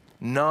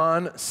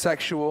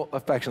non-sexual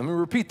affection. Let me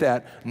repeat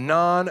that.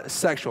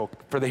 Non-sexual.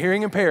 For the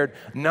hearing impaired,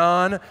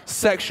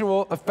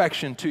 non-sexual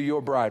affection to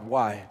your bride.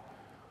 Why?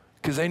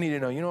 Because they need to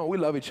know, you know what? We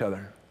love each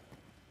other.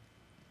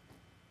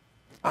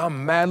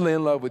 I'm madly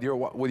in love with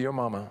your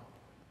mama.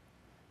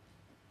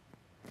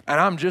 And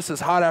I'm just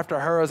as hot after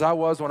her as I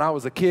was when I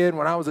was a kid,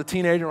 when I was a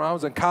teenager, when I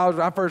was in college.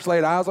 When I first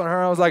laid eyes on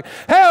her, I was like,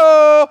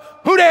 hey,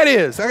 who that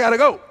is? I got to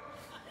go.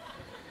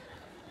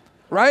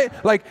 Right?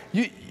 Like,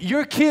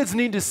 your kids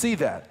need to see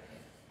that.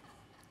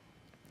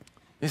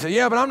 You say,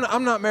 yeah, but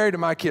I'm not married to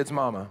my kid's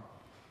mama.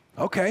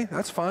 Okay,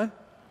 that's fine.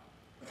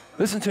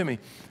 Listen to me.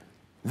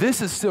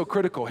 This is still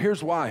critical.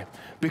 Here's why.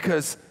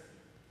 Because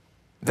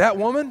that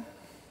woman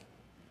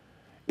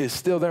is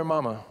still their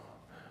mama,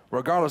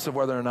 regardless of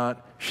whether or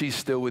not she's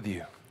still with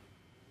you.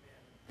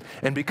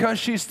 And because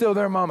she's still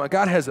their mama,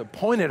 God has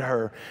appointed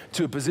her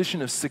to a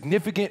position of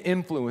significant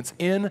influence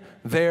in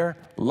their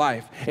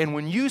life. And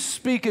when you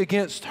speak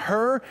against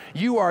her,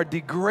 you are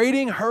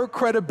degrading her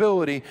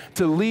credibility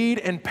to lead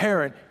and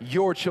parent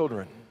your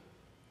children.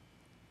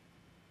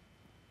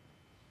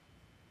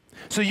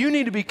 So you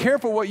need to be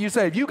careful what you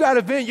say. If you got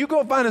a vent, you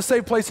go find a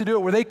safe place to do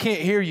it where they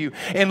can't hear you.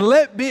 And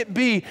let it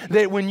be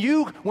that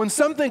when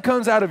something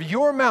comes out of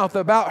your mouth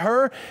about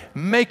her,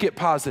 make it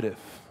positive.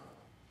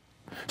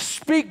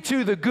 Speak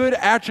to the good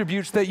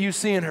attributes that you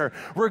see in her.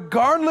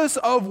 Regardless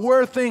of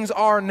where things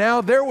are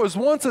now, there was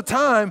once a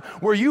time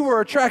where you were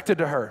attracted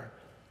to her.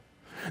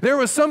 There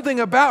was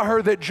something about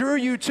her that drew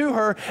you to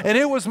her, and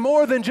it was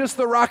more than just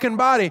the rocking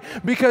body,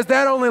 because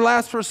that only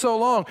lasts for so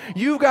long.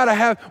 You've got to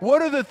have,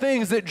 what are the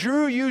things that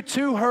drew you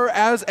to her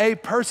as a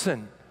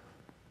person?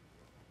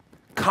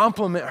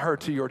 Compliment her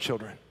to your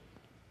children.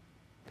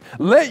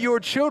 Let your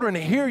children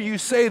hear you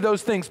say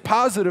those things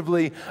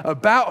positively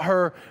about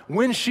her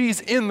when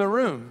she's in the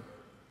room.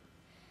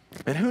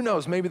 And who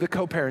knows, maybe the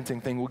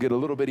co-parenting thing will get a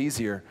little bit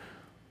easier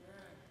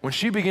when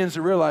she begins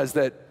to realize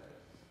that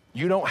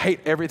you don't hate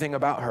everything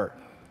about her.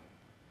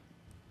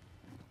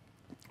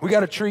 We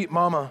got to treat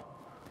mama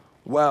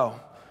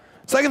well.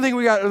 The third thing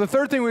we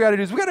got to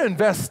do is we got to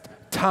invest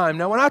time.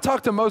 Now, when I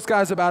talk to most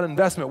guys about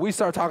investment, we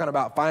start talking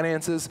about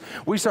finances.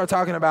 We start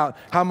talking about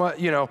how much,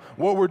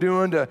 what we're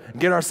doing to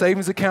get our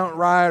savings account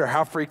right, or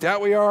how freaked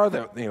out we are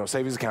that,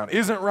 savings account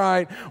isn't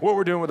right, what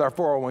we're doing with our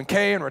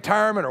 401k and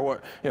retirement, or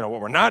what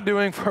we're not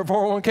doing for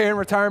 401k and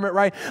retirement,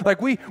 right?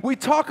 Like we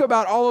talk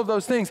about all of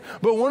those things,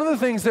 but one of the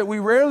things that we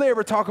rarely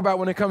ever talk about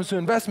when it comes to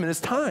investment is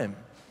time.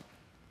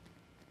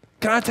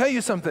 Can I tell you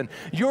something?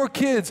 Your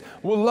kids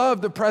will love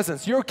the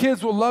presents. Your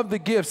kids will love the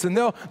gifts, and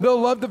they'll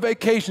love the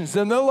vacations,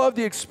 and they'll love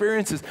the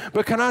experiences.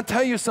 But can I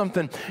tell you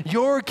something?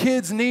 Your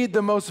kids need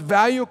the most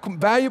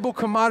valuable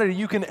commodity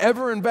you can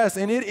ever invest,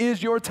 and it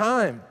is your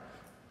time.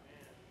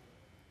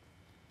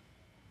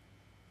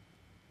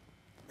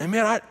 And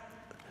man,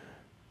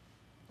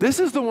 this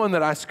is the one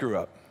that I screw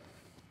up.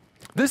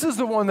 This is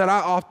the one that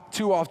I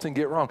too often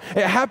get wrong.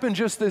 It happened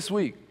just this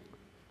week.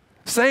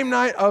 Same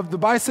night of the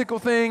bicycle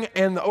thing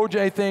and the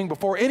OJ thing,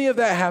 before any of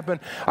that happened,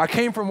 I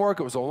came from work.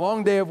 It was a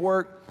long day of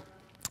work.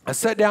 I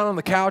sat down on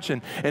the couch,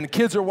 and the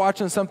kids are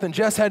watching something.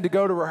 Jess had to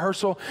go to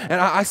rehearsal, and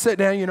I sat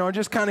down,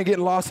 just kind of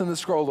getting lost in the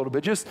scroll a little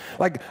bit. Just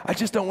like, I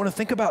just don't want to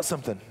think about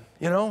something,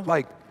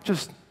 like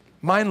just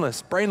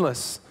mindless,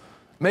 brainless.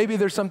 Maybe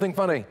there's something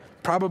funny.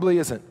 Probably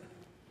isn't.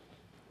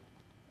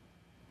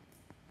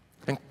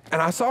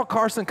 And I saw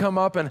Carson come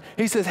up, and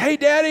he says, "Hey,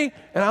 Daddy."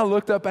 And I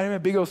looked up at him, a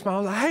big old smile. I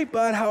was like, "Hey,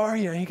 bud, how are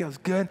you?" And he goes,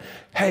 "Good."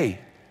 "Hey,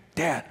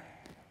 Dad,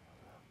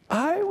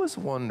 I was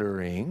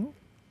wondering,"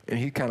 and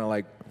he kind of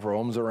like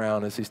roams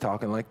around as he's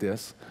talking like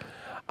this.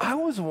 I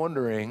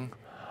wonder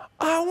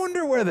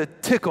where the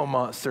tickle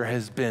monster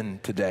has been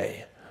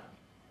today."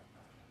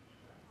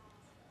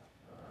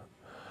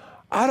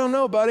 "I don't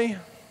know, buddy."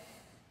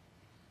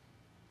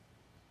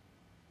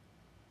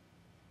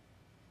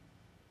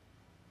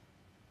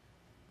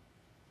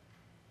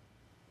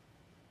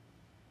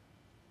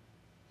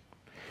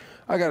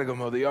 "I got to go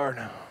mow the yard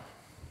now."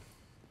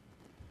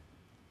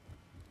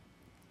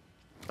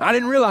 I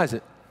didn't realize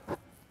it.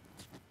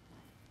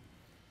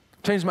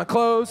 Changed my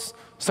clothes,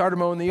 started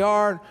mowing the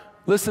yard,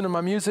 listened to my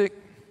music.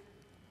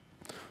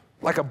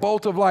 Like a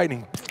bolt of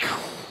lightning.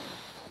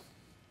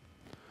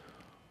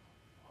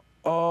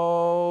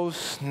 Oh,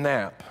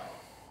 snap.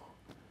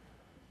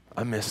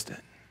 I missed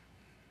it.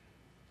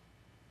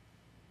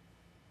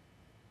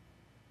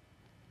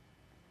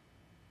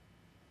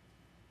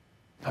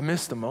 I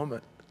missed the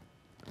moment.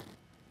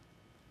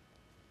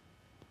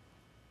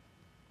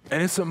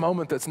 And it's a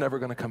moment that's never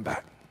going to come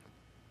back.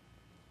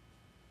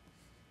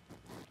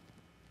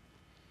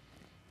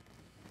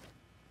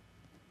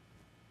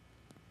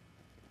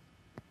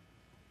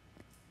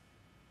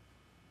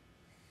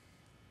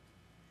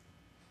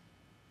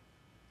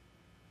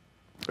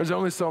 There's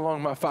only so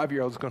long my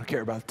 5-year-old is going to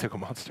care about the tickle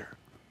monster.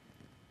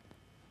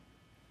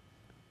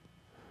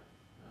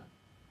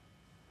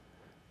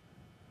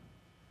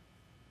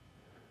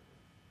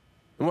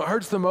 And what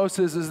hurts the most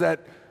is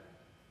that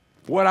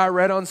what I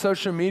read on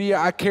social media,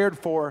 I cared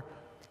for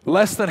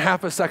less than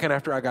half a second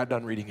after I got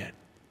done reading it.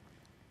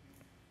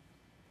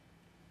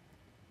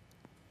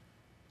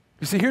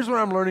 You see, here's what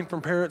I'm learning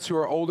from parents who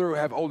are older, who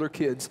have older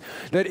kids,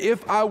 that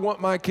if I want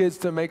my kids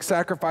to make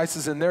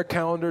sacrifices in their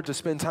calendar to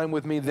spend time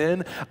with me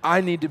then,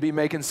 I need to be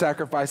making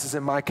sacrifices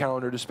in my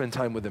calendar to spend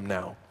time with them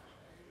now.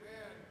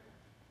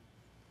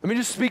 Let me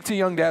just speak to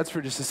young dads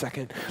for just a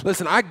second.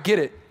 Listen, I get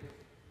it.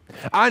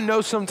 I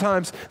know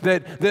sometimes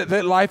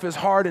that life is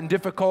hard and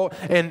difficult,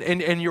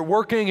 and you're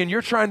working and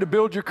you're trying to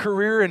build your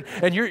career,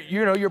 and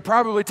you're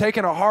probably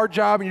taking a hard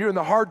job and you're doing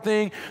the hard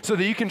thing so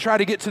that you can try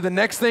to get to the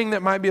next thing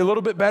that might be a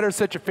little bit better,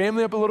 set your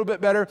family up a little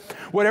bit better,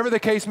 whatever the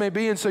case may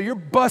be. And so you're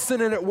busting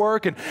in at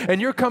work,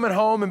 and you're coming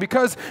home, and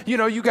because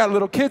you got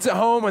little kids at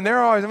home and they're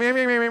always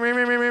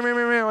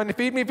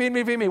feed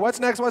me, what's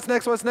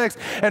next,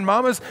 and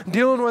mama's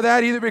dealing with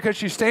that either because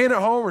she's staying at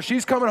home or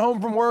she's coming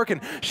home from work and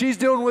she's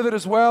dealing with it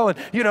as well,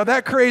 and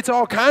that creates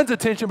all kinds of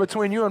tension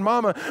between you and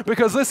mama,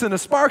 because listen, the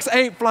sparks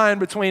ain't flying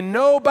between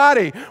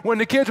nobody when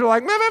the kids are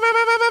like,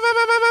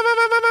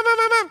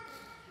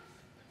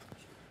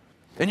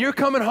 and you're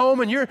coming home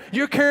and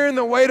you're carrying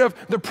the weight of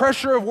the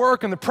pressure of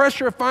work and the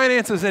pressure of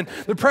finances and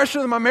the pressure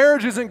that my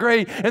marriage isn't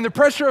great and the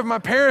pressure of my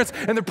parents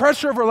and the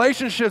pressure of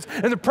relationships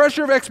and the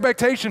pressure of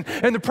expectation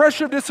and the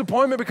pressure of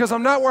disappointment because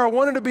I'm not where I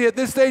wanted to be at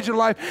this stage of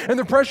life and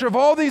the pressure of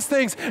all these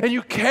things, and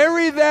you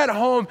carry that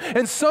home,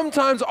 and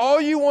sometimes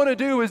all you want to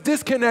do is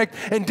disconnect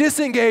and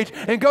disengage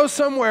and go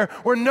somewhere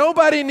where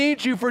nobody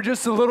needs you for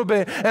just a little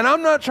bit. And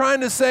I'm not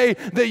trying to say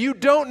that you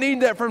don't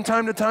need that from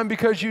time to time,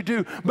 because you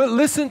do, but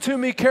listen to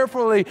me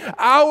carefully.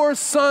 Our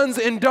sons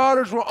and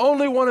daughters will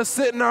only want to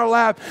sit in our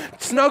lap,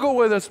 snuggle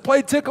with us,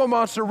 play Tickle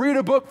Monster, read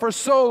a book for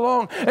so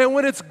long. And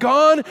when it's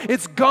gone,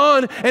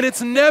 and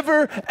it's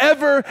never,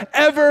 ever,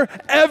 ever,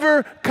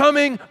 ever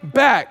coming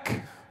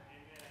back.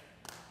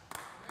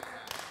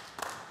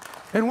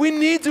 And we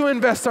need to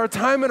invest our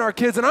time in our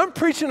kids. And I'm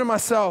preaching to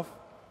myself.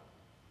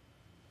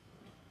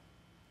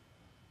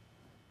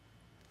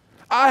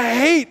 I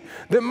hate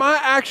that my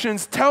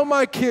actions tell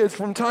my kids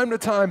from time to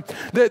time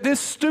that this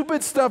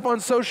stupid stuff on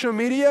social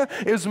media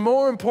is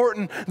more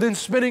important than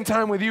spending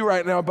time with you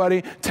right now,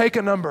 buddy. Take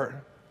a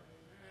number.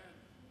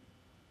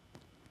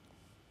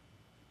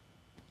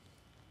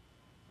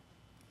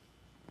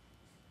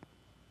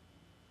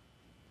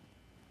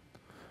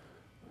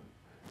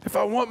 if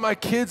I want my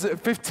kids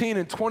at 15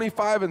 and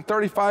 25 and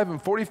 35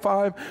 and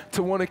 45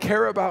 to want to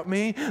care about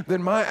me,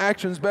 then my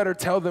actions better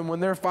tell them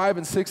when they're 5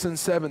 and 6 and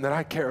 7 that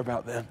I care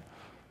about them.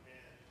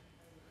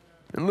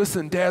 And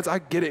listen, dads, I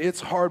get it.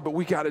 It's hard, but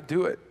we got to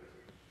do it.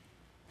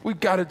 We've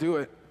got to do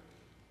it.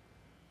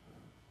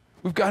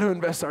 We've got to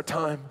invest our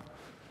time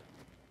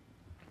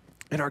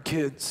in our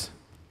kids.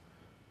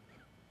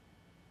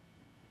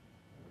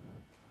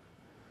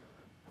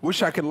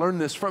 Wish I could learn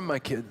this from my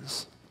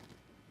kids.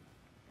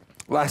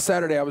 Last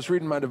Saturday, I was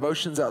reading my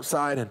devotions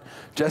outside, and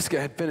Jessica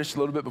had finished a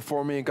little bit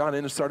before me and gone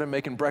in and started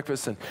making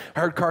breakfast, and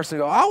I heard Carson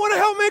go, I want to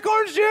help make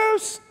orange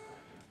juice.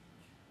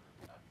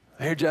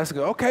 I hear Jessica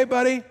go, okay,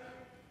 buddy.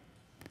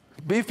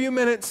 Be a few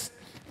minutes.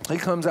 He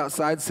comes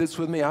outside, sits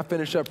with me. I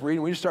finish up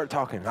reading. We just start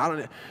talking.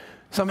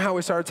 Somehow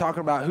we started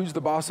talking about who's the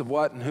boss of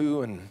what and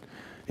who, and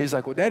he's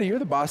like, well, Daddy, you're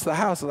the boss of the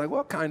house. I was like,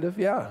 well, kind of,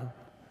 yeah.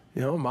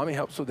 You know, Mommy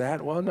helps with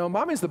that. Well, no,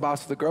 Mommy's the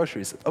boss of the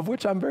groceries, of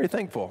which I'm very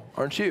thankful,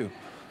 aren't you?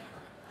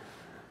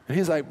 And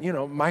he's like, you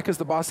know, Micah's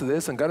the boss of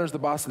this, and Gunner's the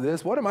boss of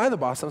this. What am I the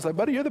boss of? I was like,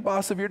 buddy, you're the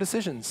boss of your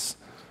decisions.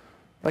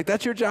 Like,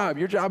 that's your job.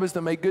 Your job is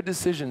to make good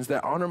decisions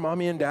that honor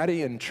Mommy and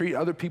Daddy and treat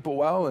other people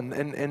well and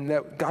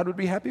that God would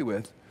be happy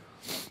with.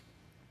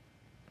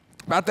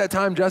 About that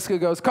time, Jessica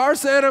goes,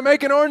 Carson, I'm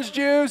making orange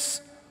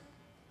juice.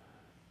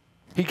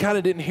 He kind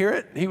of didn't hear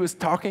it. He was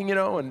talking, you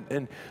know,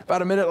 and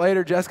about a minute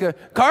later, Jessica,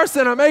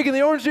 Carson, I'm making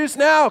the orange juice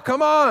now.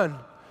 Come on.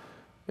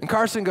 And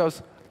Carson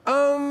goes,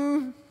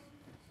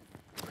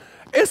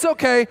 it's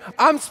okay.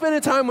 I'm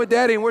spending time with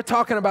Daddy, and we're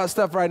talking about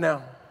stuff right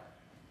now.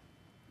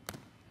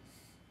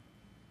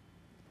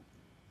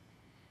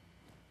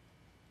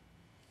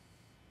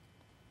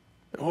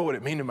 And what would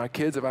it mean to my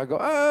kids if I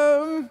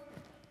go,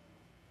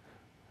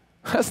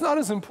 that's not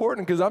as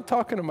important because I'm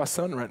talking to my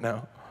son right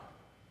now.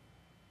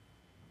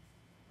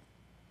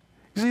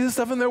 You see, this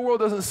stuff in their world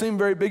doesn't seem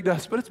very big to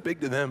us, but it's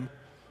big to them.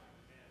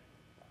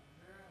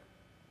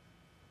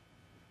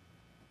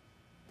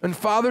 And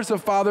fathers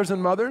of fathers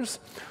and mothers,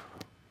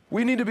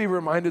 we need to be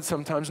reminded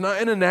sometimes,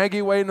 not in a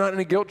naggy way, not in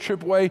a guilt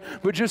trip way,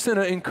 but just in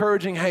an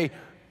encouraging, hey,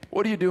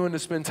 what are you doing to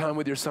spend time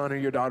with your son or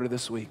your daughter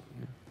this week?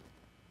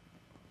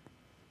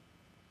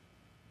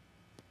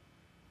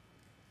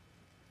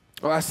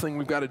 The last thing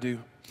we've got to do,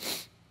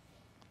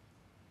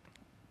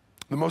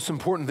 the most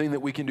important thing that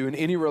we can do in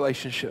any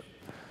relationship,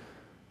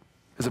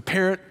 as a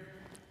parent,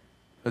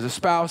 as a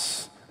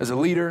spouse, as a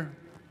leader,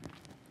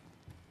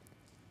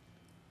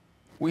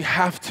 we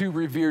have to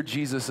revere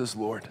Jesus as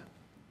Lord.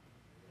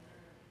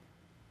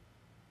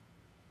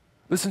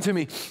 Listen to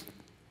me.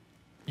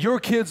 Your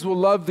kids will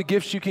love the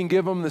gifts you can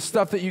give them, the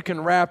stuff that you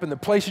can wrap, and the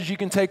places you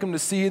can take them to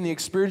see, and the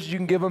experiences you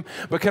can give them.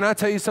 But can I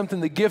tell you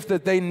something? The gift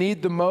that they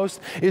need the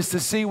most is to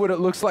see what it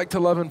looks like to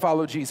love and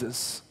follow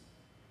Jesus.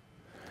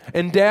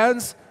 And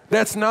dads,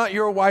 that's not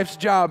your wife's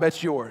job,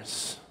 that's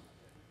yours.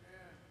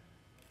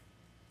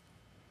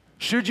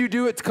 Should you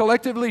do it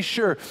collectively?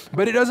 Sure.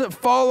 But it doesn't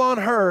fall on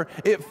her,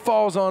 it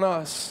falls on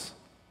us.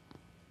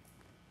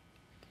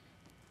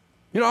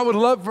 You know, I would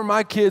love for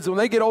my kids, when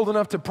they get old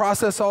enough to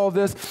process all of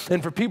this,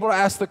 and for people to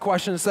ask the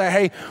question and say,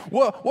 hey,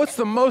 what's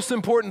the most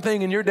important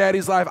thing in your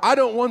daddy's life? I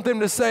don't want them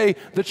to say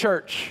the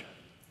church.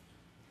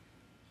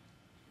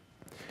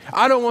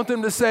 I don't want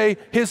them to say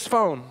his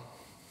phone.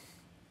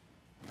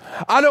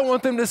 I don't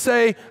want them to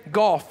say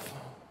golf.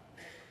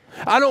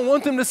 I don't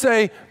want them to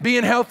say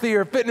being healthy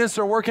or fitness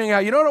or working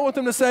out. You know what I want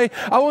them to say?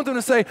 I want them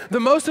to say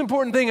the most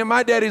important thing in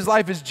my daddy's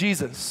life is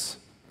Jesus.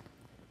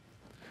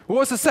 Well,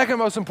 what's the second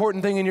most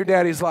important thing in your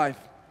daddy's life?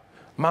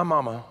 My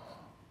mama.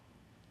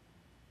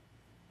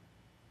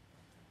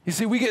 You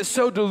see, we get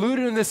so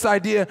deluded in this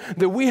idea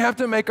that we have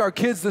to make our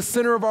kids the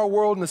center of our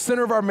world and the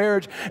center of our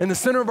marriage and the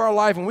center of our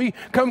life, and we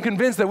come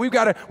convinced that we've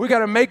got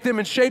to make them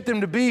and shape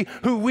them to be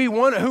who we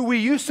want, who we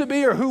used to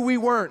be or who we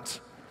weren't.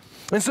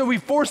 And so we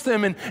force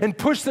them and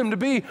push them to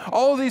be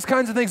all of these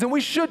kinds of things. And we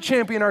should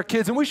champion our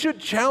kids and we should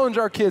challenge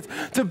our kids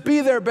to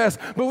be their best.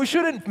 But we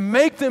shouldn't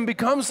make them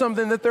become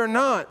something that they're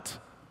not.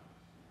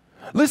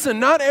 Listen,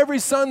 not every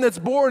son that's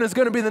born is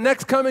going to be the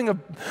next coming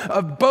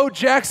of Bo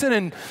Jackson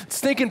and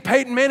stinking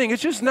Peyton Manning.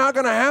 It's just not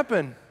going to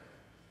happen.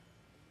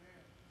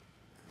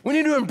 We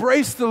need to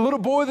embrace the little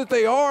boy that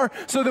they are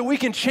so that we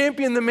can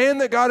champion the man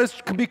that God is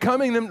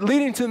becoming them,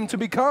 leading them to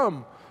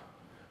become.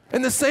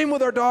 And the same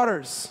with our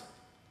daughters.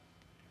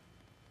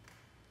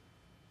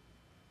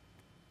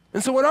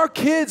 And so what our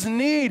kids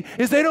need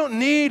is they don't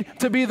need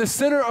to be the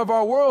center of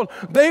our world.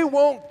 They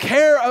won't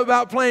care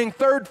about playing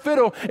third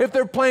fiddle if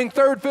they're playing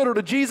third fiddle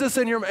to Jesus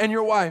and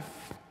your wife.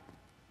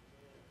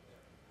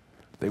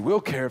 They will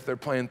care if they're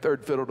playing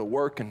third fiddle to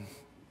work and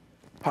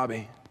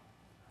hobby.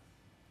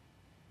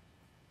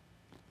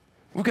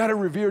 We've got to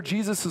revere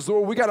Jesus as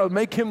Lord. We've got to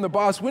make him the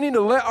boss. We need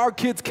to let our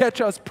kids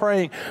catch us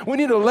praying. We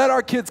need to let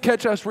our kids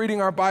catch us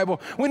reading our Bible.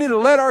 We need to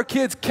let our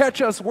kids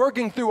catch us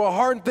working through a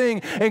hard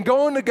thing and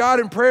going to God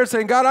in prayer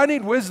saying, God, I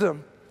need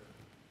wisdom.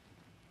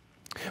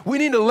 We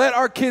need to let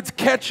our kids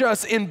catch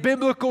us in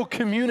biblical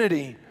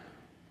community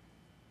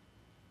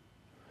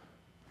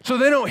so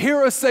they don't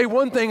hear us say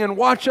one thing and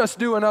watch us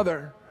do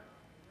another.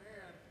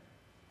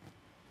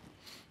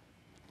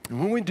 And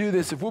when we do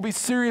this, if we'll be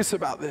serious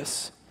about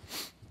this,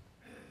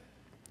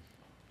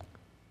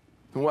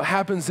 and what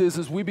happens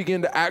is we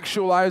begin to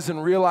actualize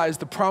and realize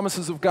the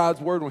promises of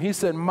God's word. When he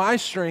said, my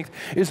strength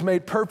is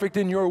made perfect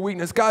in your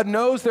weakness. God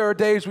knows there are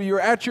days where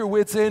you're at your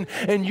wit's end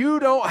and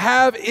you don't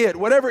have it,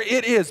 whatever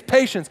it is,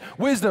 patience,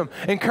 wisdom,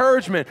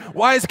 encouragement,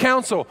 wise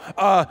counsel.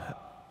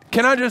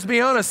 Can I just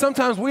be honest?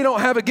 Sometimes we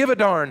don't have a give a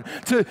darn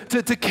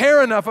to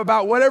care enough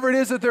about whatever it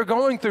is that they're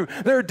going through.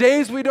 There are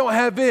days we don't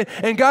have it.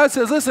 And God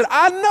says, listen,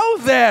 I know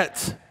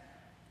that.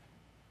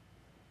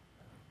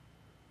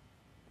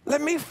 Let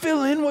me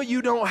fill in what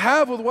you don't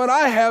have with what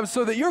I have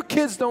so that your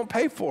kids don't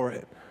pay for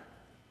it.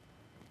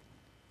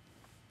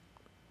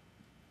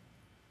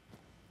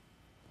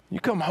 You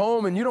come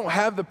home and you don't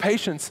have the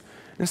patience.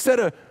 Instead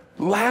of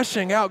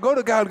lashing out, go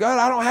to God. God,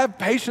 I don't have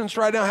patience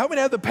right now. Help me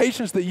to have the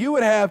patience that you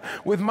would have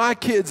with my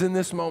kids in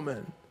this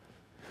moment.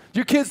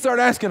 Your kids start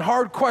asking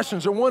hard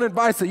questions or want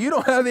advice that you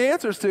don't have the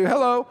answers to.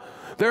 Hello.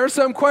 There are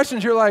some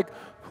questions you're like,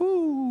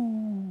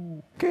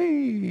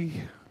 okay.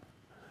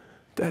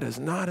 That is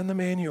not in the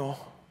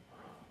manual.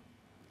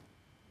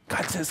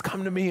 God says,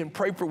 come to me and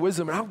pray for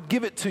wisdom, and I'll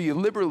give it to you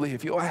liberally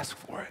if you'll ask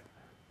for it.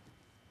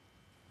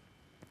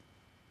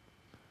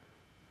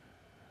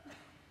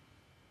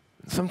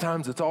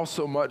 Sometimes it's all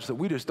so much that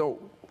we just don't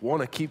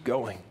want to keep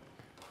going.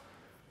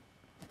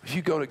 If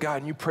you go to God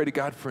and you pray to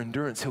God for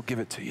endurance, he'll give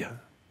it to you.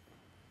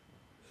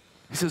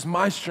 He says,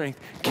 my strength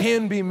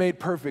can be made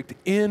perfect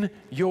in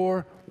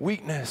your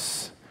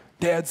weakness.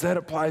 Dads, that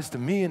applies to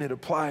me and it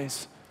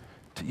applies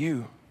to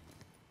you.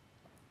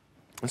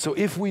 And so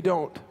if we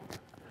don't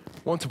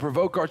want to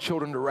provoke our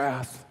children to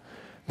wrath,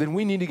 then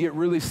we need to get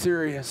really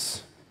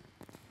serious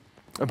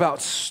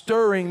about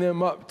stirring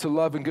them up to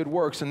love and good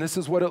works. And this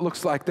is what it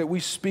looks like, that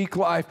we speak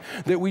life,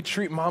 that we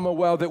treat mama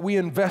well, that we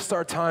invest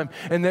our time,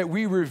 and that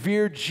we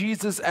revere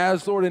Jesus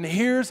as Lord. And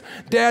here's,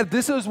 Dad,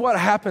 this is what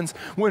happens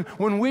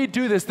when we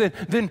do this,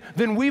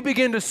 then we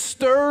begin to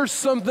stir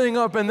something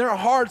up in their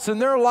hearts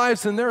and their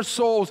lives and their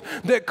souls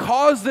that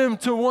cause them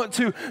to want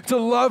to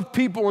love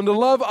people and to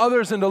love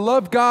others and to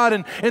love God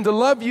and to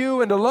love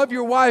you and to love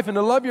your wife and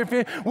to love your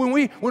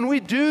family. When we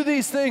do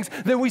these things,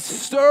 then we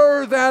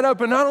stir that up.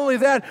 And not only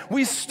that,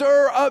 we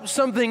stir up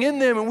something in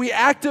them and we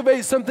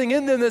activate something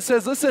in them that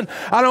says, listen,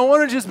 I don't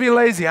want to just be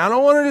lazy. I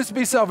don't want to just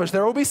be selfish.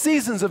 There will be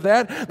seasons of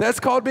that.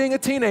 That's called being a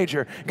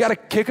teenager. You got to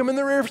kick them in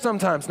the rear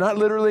sometimes, not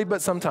literally,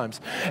 but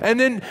sometimes. And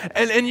then,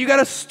 and you got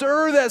to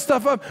stir that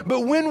stuff up.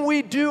 But when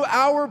we do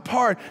our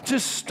part to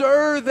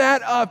stir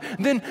that up,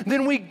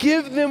 then we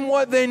give them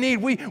what they need.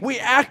 We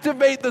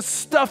activate the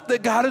stuff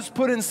that God has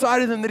put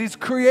inside of them, that he's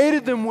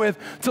created them with,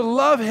 to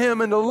love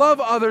him and to love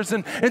others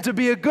and to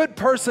be a good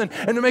person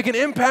and to make an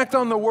impact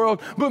on the world.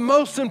 But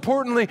most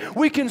importantly,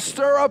 we can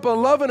stir up a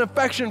love and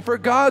affection for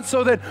God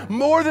so that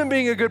more than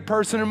being a good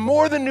person and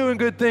more than doing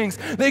good things,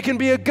 they can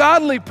be a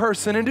godly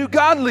person and do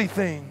godly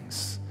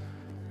things.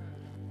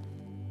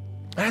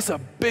 That's a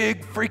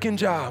big freaking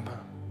job.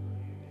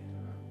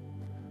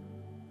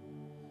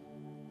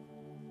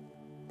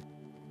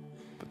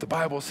 But the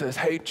Bible says,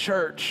 hey,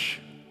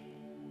 church,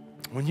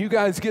 when you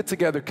guys get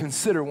together,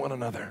 consider one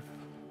another.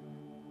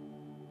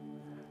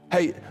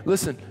 Hey,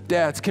 listen,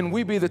 dads, can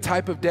we be the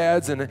type of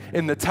dads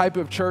in the type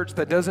of church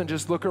that doesn't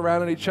just look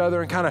around at each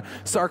other and kind of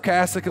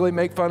sarcastically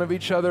make fun of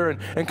each other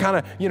and kind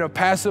of,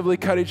 passively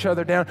cut each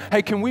other down?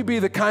 Hey, can we be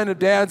the kind of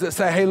dads that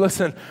say, hey,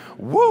 listen,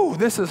 woo,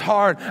 this is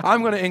hard.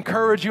 I'm going to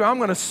encourage you. I'm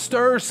going to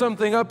stir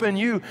something up in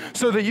you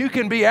so that you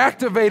can be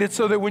activated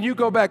so that when you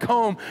go back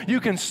home, you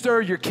can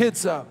stir your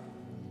kids up.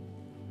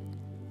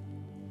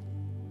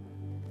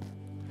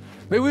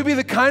 May we be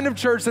the kind of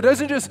church that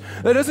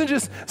doesn't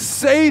just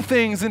say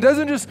things and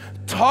doesn't just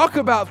talk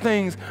about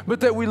things,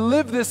 but that we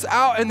live this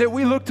out and that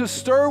we look to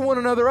stir one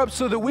another up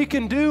so that we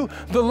can do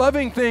the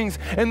loving things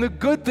and the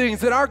good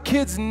things that our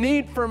kids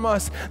need from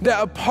us,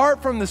 that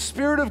apart from the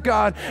Spirit of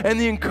God and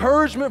the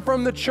encouragement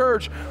from the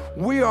church,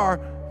 we are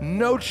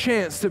no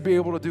chance to be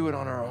able to do it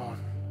on our own.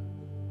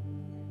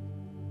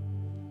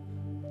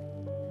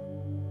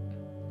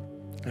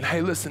 And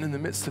hey, listen, in the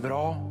midst of it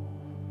all,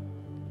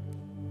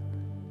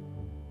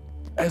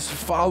 as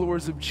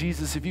followers of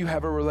Jesus, if you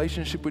have a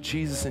relationship with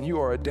Jesus and you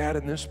are a dad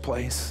in this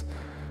place,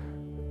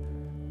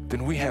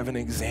 then we have an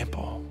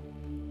example.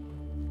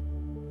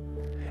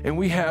 And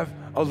we have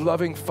a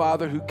loving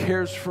Father who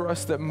cares for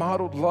us, that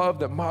modeled love,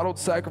 that modeled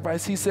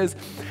sacrifice. He says,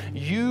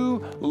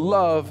 you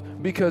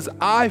love because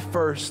I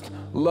first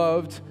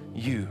loved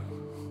you.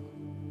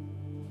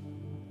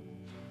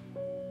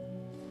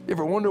 You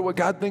ever wonder what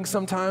God thinks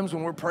sometimes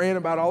when we're praying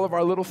about all of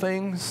our little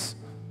things?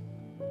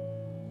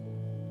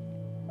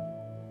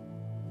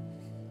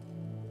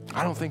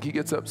 I don't think he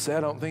gets upset.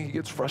 I don't think he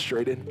gets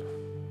frustrated.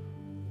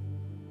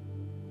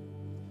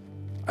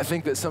 I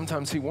think that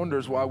sometimes he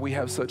wonders why we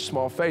have such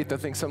small faith. I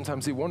think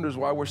sometimes he wonders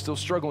why we're still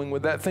struggling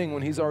with that thing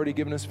when he's already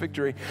given us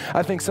victory.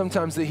 I think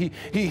sometimes that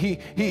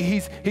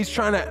he's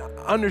trying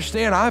to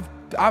understand,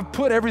 I've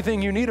put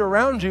everything you need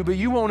around you, but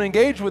you won't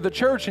engage with the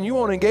church, and you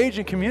won't engage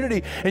in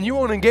community, and you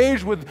won't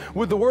engage with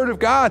the Word of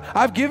God.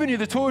 I've given you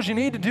the tools you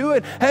need to do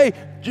it. Hey,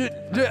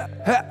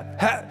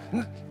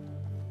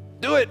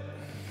 do it.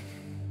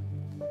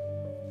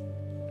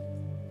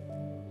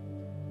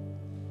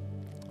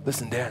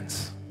 Listen,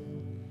 dads,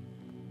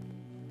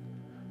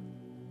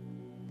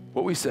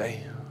 what we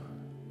say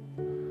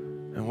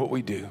and what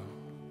we do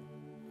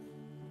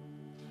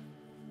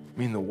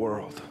mean the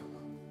world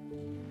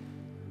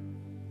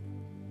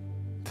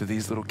to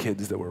these little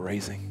kids that we're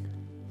raising.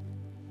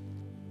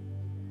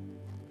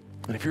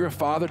 And if you're a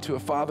father to a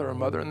father or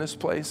mother in this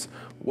place,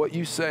 what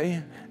you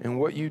say and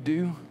what you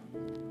do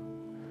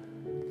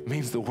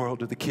means the world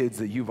to the kids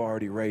that you've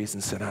already raised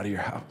and sent out of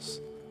your house.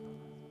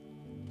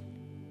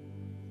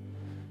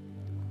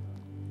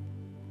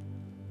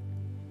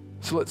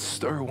 So let's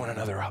stir one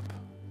another up.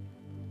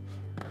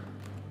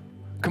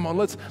 Come on,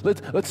 let's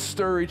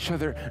stir each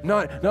other,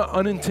 not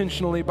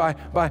unintentionally by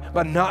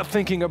not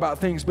thinking about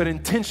things, but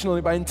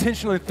intentionally by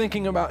intentionally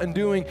thinking about and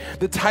doing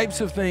the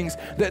types of things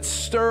that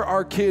stir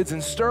our kids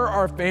and stir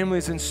our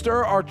families and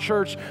stir our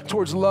church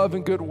towards love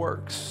and good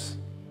works.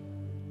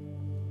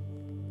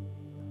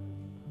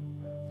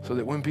 So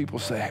that when people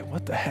say, hey,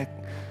 what the heck?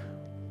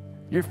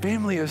 Your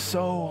family is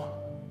so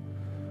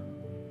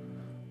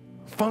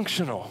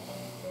functional.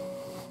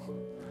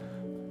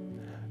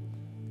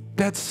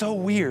 That's so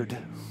weird.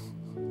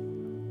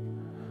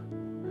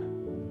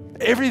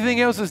 Everything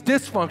else is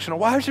dysfunctional.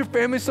 Why is your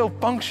family so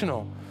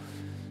functional?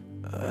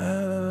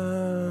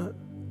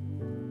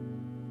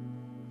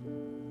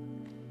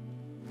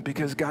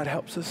 Because God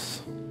helps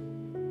us.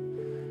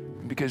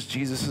 Because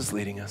Jesus is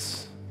leading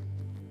us.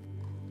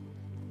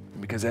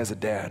 Because as a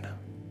dad,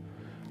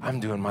 I'm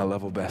doing my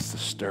level best to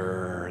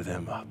stir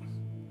them up.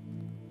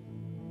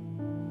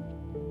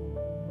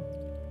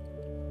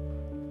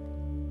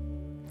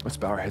 Let's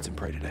bow our heads and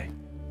pray today.